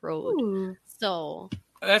on the road. Ooh. So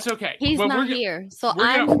that's okay. He's not here. So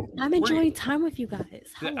I'm enjoying time with you guys.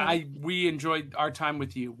 We enjoyed our time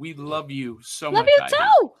with you. We love you so much.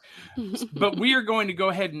 Love you too. But we are going to go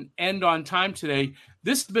ahead and end on time today.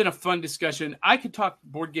 This has been a fun discussion. I could talk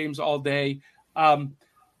board games all day. But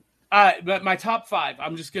my top 5,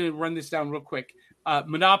 I'm just going to run this down real quick.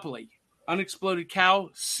 Monopoly, Unexploded Cow,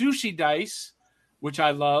 Sushi Dice, which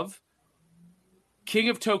I love, King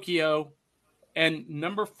of Tokyo, and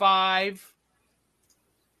number 5.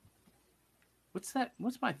 What's that?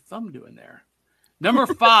 What's my thumb doing there? Number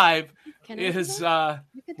 5 is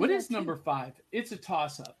what is number 5? It's a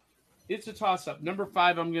toss-up. Number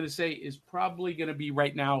 5, I'm going to say, is probably going to be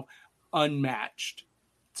right now Unmatched.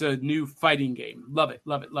 It's a new fighting game. Love it.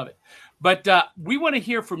 But we want to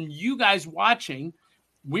hear from you guys watching.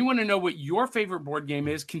 We want to know what your favorite board game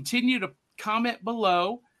is. Continue to comment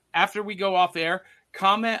below after we go off air.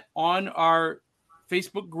 Comment on our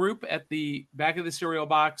Facebook group at the Back of the Cereal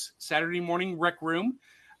Box Saturday Morning Rec Room.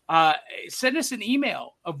 Send us an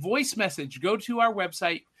email, a voice message. Go to our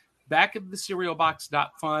website,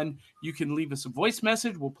 backofthecerealbox.fun. You can leave us a voice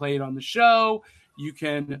message. We'll play it on the show. You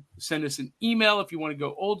can send us an email if you want to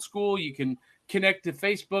go old school. You can connect to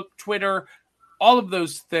Facebook, Twitter, all of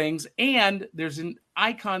those things. And there's an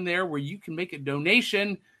icon there where you can make a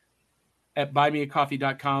donation at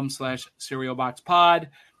buymeacoffee.com/cerealboxpod.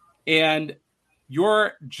 And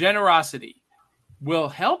your generosity will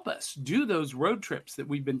help us do those road trips that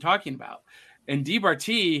we've been talking about. And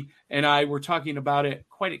DBRT and I were talking about it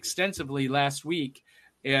quite extensively last week.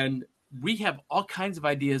 And we have all kinds of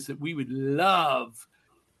ideas that we would love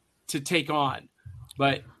to take on,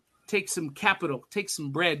 but take some capital, take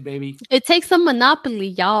some bread, baby. It takes some monopoly,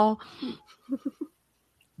 y'all.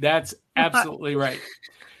 That's absolutely right.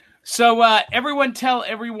 So everyone tell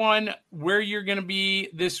everyone where you're going to be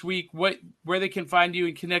this week, where they can find you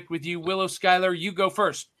and connect with you. Willow, Skylar, you go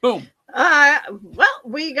first. Boom. Well,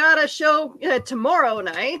 we got a show tomorrow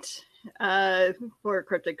night. For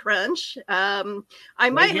Cryptic Crunch. I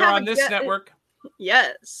might have on this network.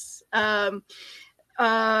 Yes. I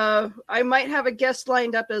might have a guest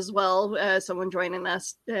lined up as well. Someone joining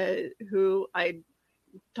us who I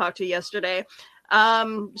talked to yesterday.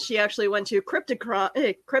 She actually went to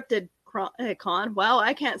CryptidCon. Wow,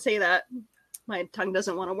 I can't say that. My tongue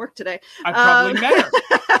doesn't want to work today. I probably met her.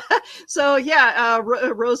 So yeah,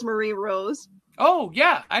 Rosemary Rose. Oh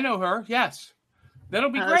yeah, I know her. Yes,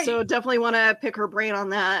 that'll be great. So definitely want to pick her brain on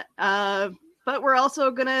that. But we're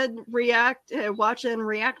also gonna watch and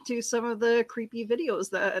react to some of the creepy videos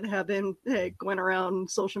that have been going around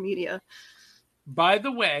social media. By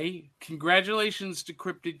the way, congratulations to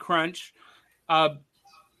Cryptid Crunch.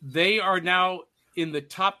 They are now in the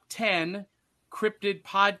top 10 cryptid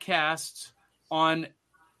podcasts on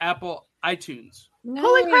Apple iTunes. Nice.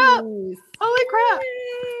 Holy crap! Holy crap!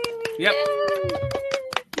 Yep.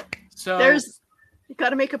 So you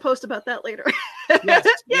got to make a post about that later. Yes,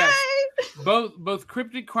 Yay! yes. Both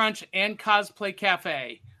Cryptid Crunch and Cosplay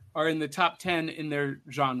Cafe are in the top 10 in their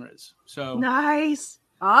genres. So nice.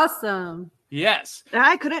 Awesome. Yes.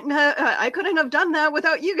 I couldn't have done that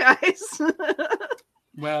without you guys.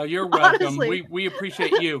 Well, you're welcome. Honestly. We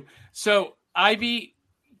appreciate you. So, Ivy,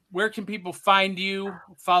 where can people find you,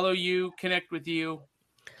 follow you, connect with you?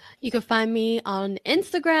 You can find me on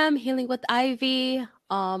Instagram, Healing with Ivy.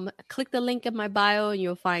 Click the link in my bio and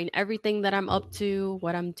you'll find everything that I'm up to,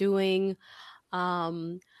 what I'm doing.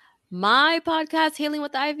 My podcast, Healing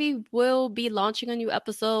with Ivy, will be launching a new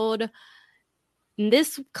episode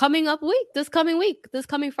this coming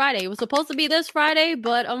Friday. It was supposed to be this Friday,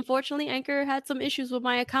 but unfortunately Anchor had some issues with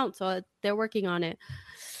my account, so they're working on it,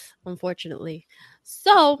 unfortunately.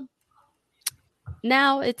 So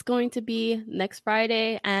now it's going to be next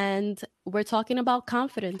Friday, and we're talking about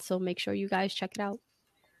confidence, so make sure you guys check it out.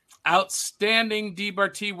 Outstanding.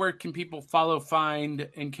 DBRT, where can people follow, find,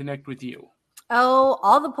 and connect with you? Oh,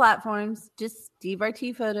 all the platforms. Just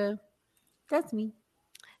DBRT Photo. That's me.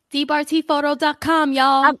 DBRTphoto.com,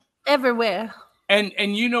 y'all. I'm everywhere. And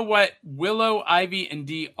you know what? Willow, Ivy, and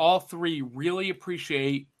Dee, all three really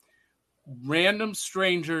appreciate random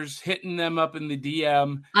strangers hitting them up in the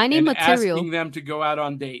DM and asking them to go out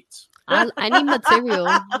on dates. I need material.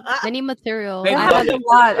 I need material. They I love have a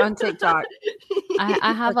lot on TikTok.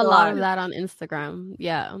 I have a lot of that on Instagram.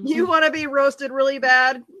 Yeah. You want to be roasted really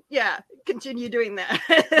bad? Yeah. Continue doing that.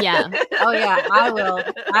 Yeah. Oh yeah, I will.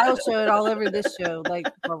 I'll show it all over this show, like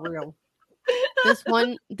for real. This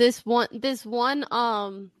one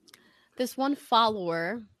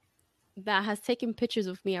follower that has taken pictures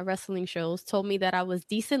of me at wrestling shows told me that I was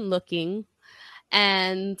decent looking,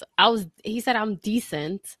 and he said I'm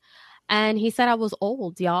decent, and he said I was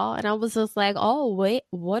old, y'all. And I was just like, oh wait,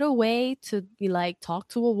 what a way to like talk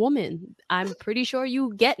to a woman. I'm pretty sure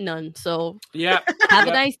you get none. So yeah, have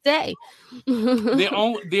a nice day.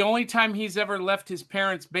 The only time he's ever left his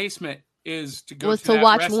parents' basement is to go to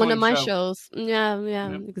watch one of my shows. Yeah,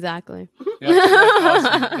 exactly.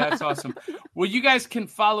 Yeah, that's awesome. Well, you guys can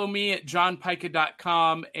follow me at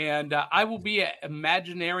johnpica.com, and I will be at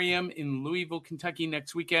Imaginarium in Louisville, Kentucky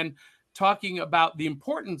next weekend, talking about the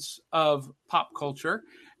importance of pop culture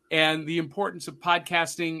and the importance of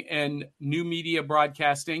podcasting and new media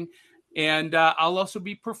broadcasting. And I'll also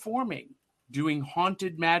be performing, doing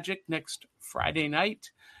Haunted Magic next Friday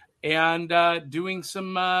night, and doing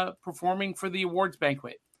some performing for the awards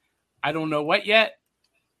banquet. I don't know what yet.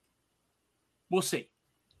 We'll see.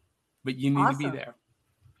 But you need to be there.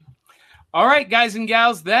 All right, guys and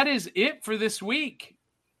gals, that is it for this week.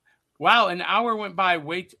 Wow, an hour went by.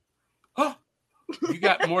 Wait. Oh, you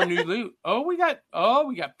got more new loot. We got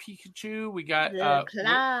Pikachu. We got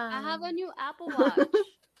I have a new Apple Watch.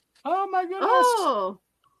 Oh my goodness. Oh.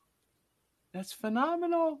 That's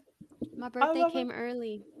phenomenal. My birthday came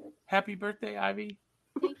early. Happy birthday, Ivy.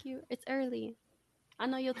 Thank you. It's early. I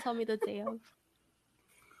know you'll tell me the day of.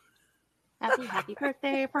 Happy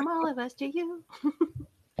birthday from all of us to you.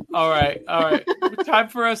 All right. Time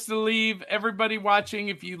for us to leave. Everybody watching,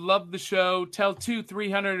 if you love the show, tell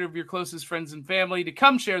 200-300 of your closest friends and family to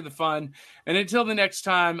come share the fun. And until the next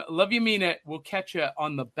time, love you, mean it. We'll catch you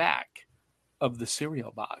on the back of the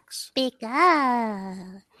cereal box.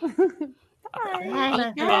 Bye.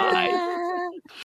 Bye.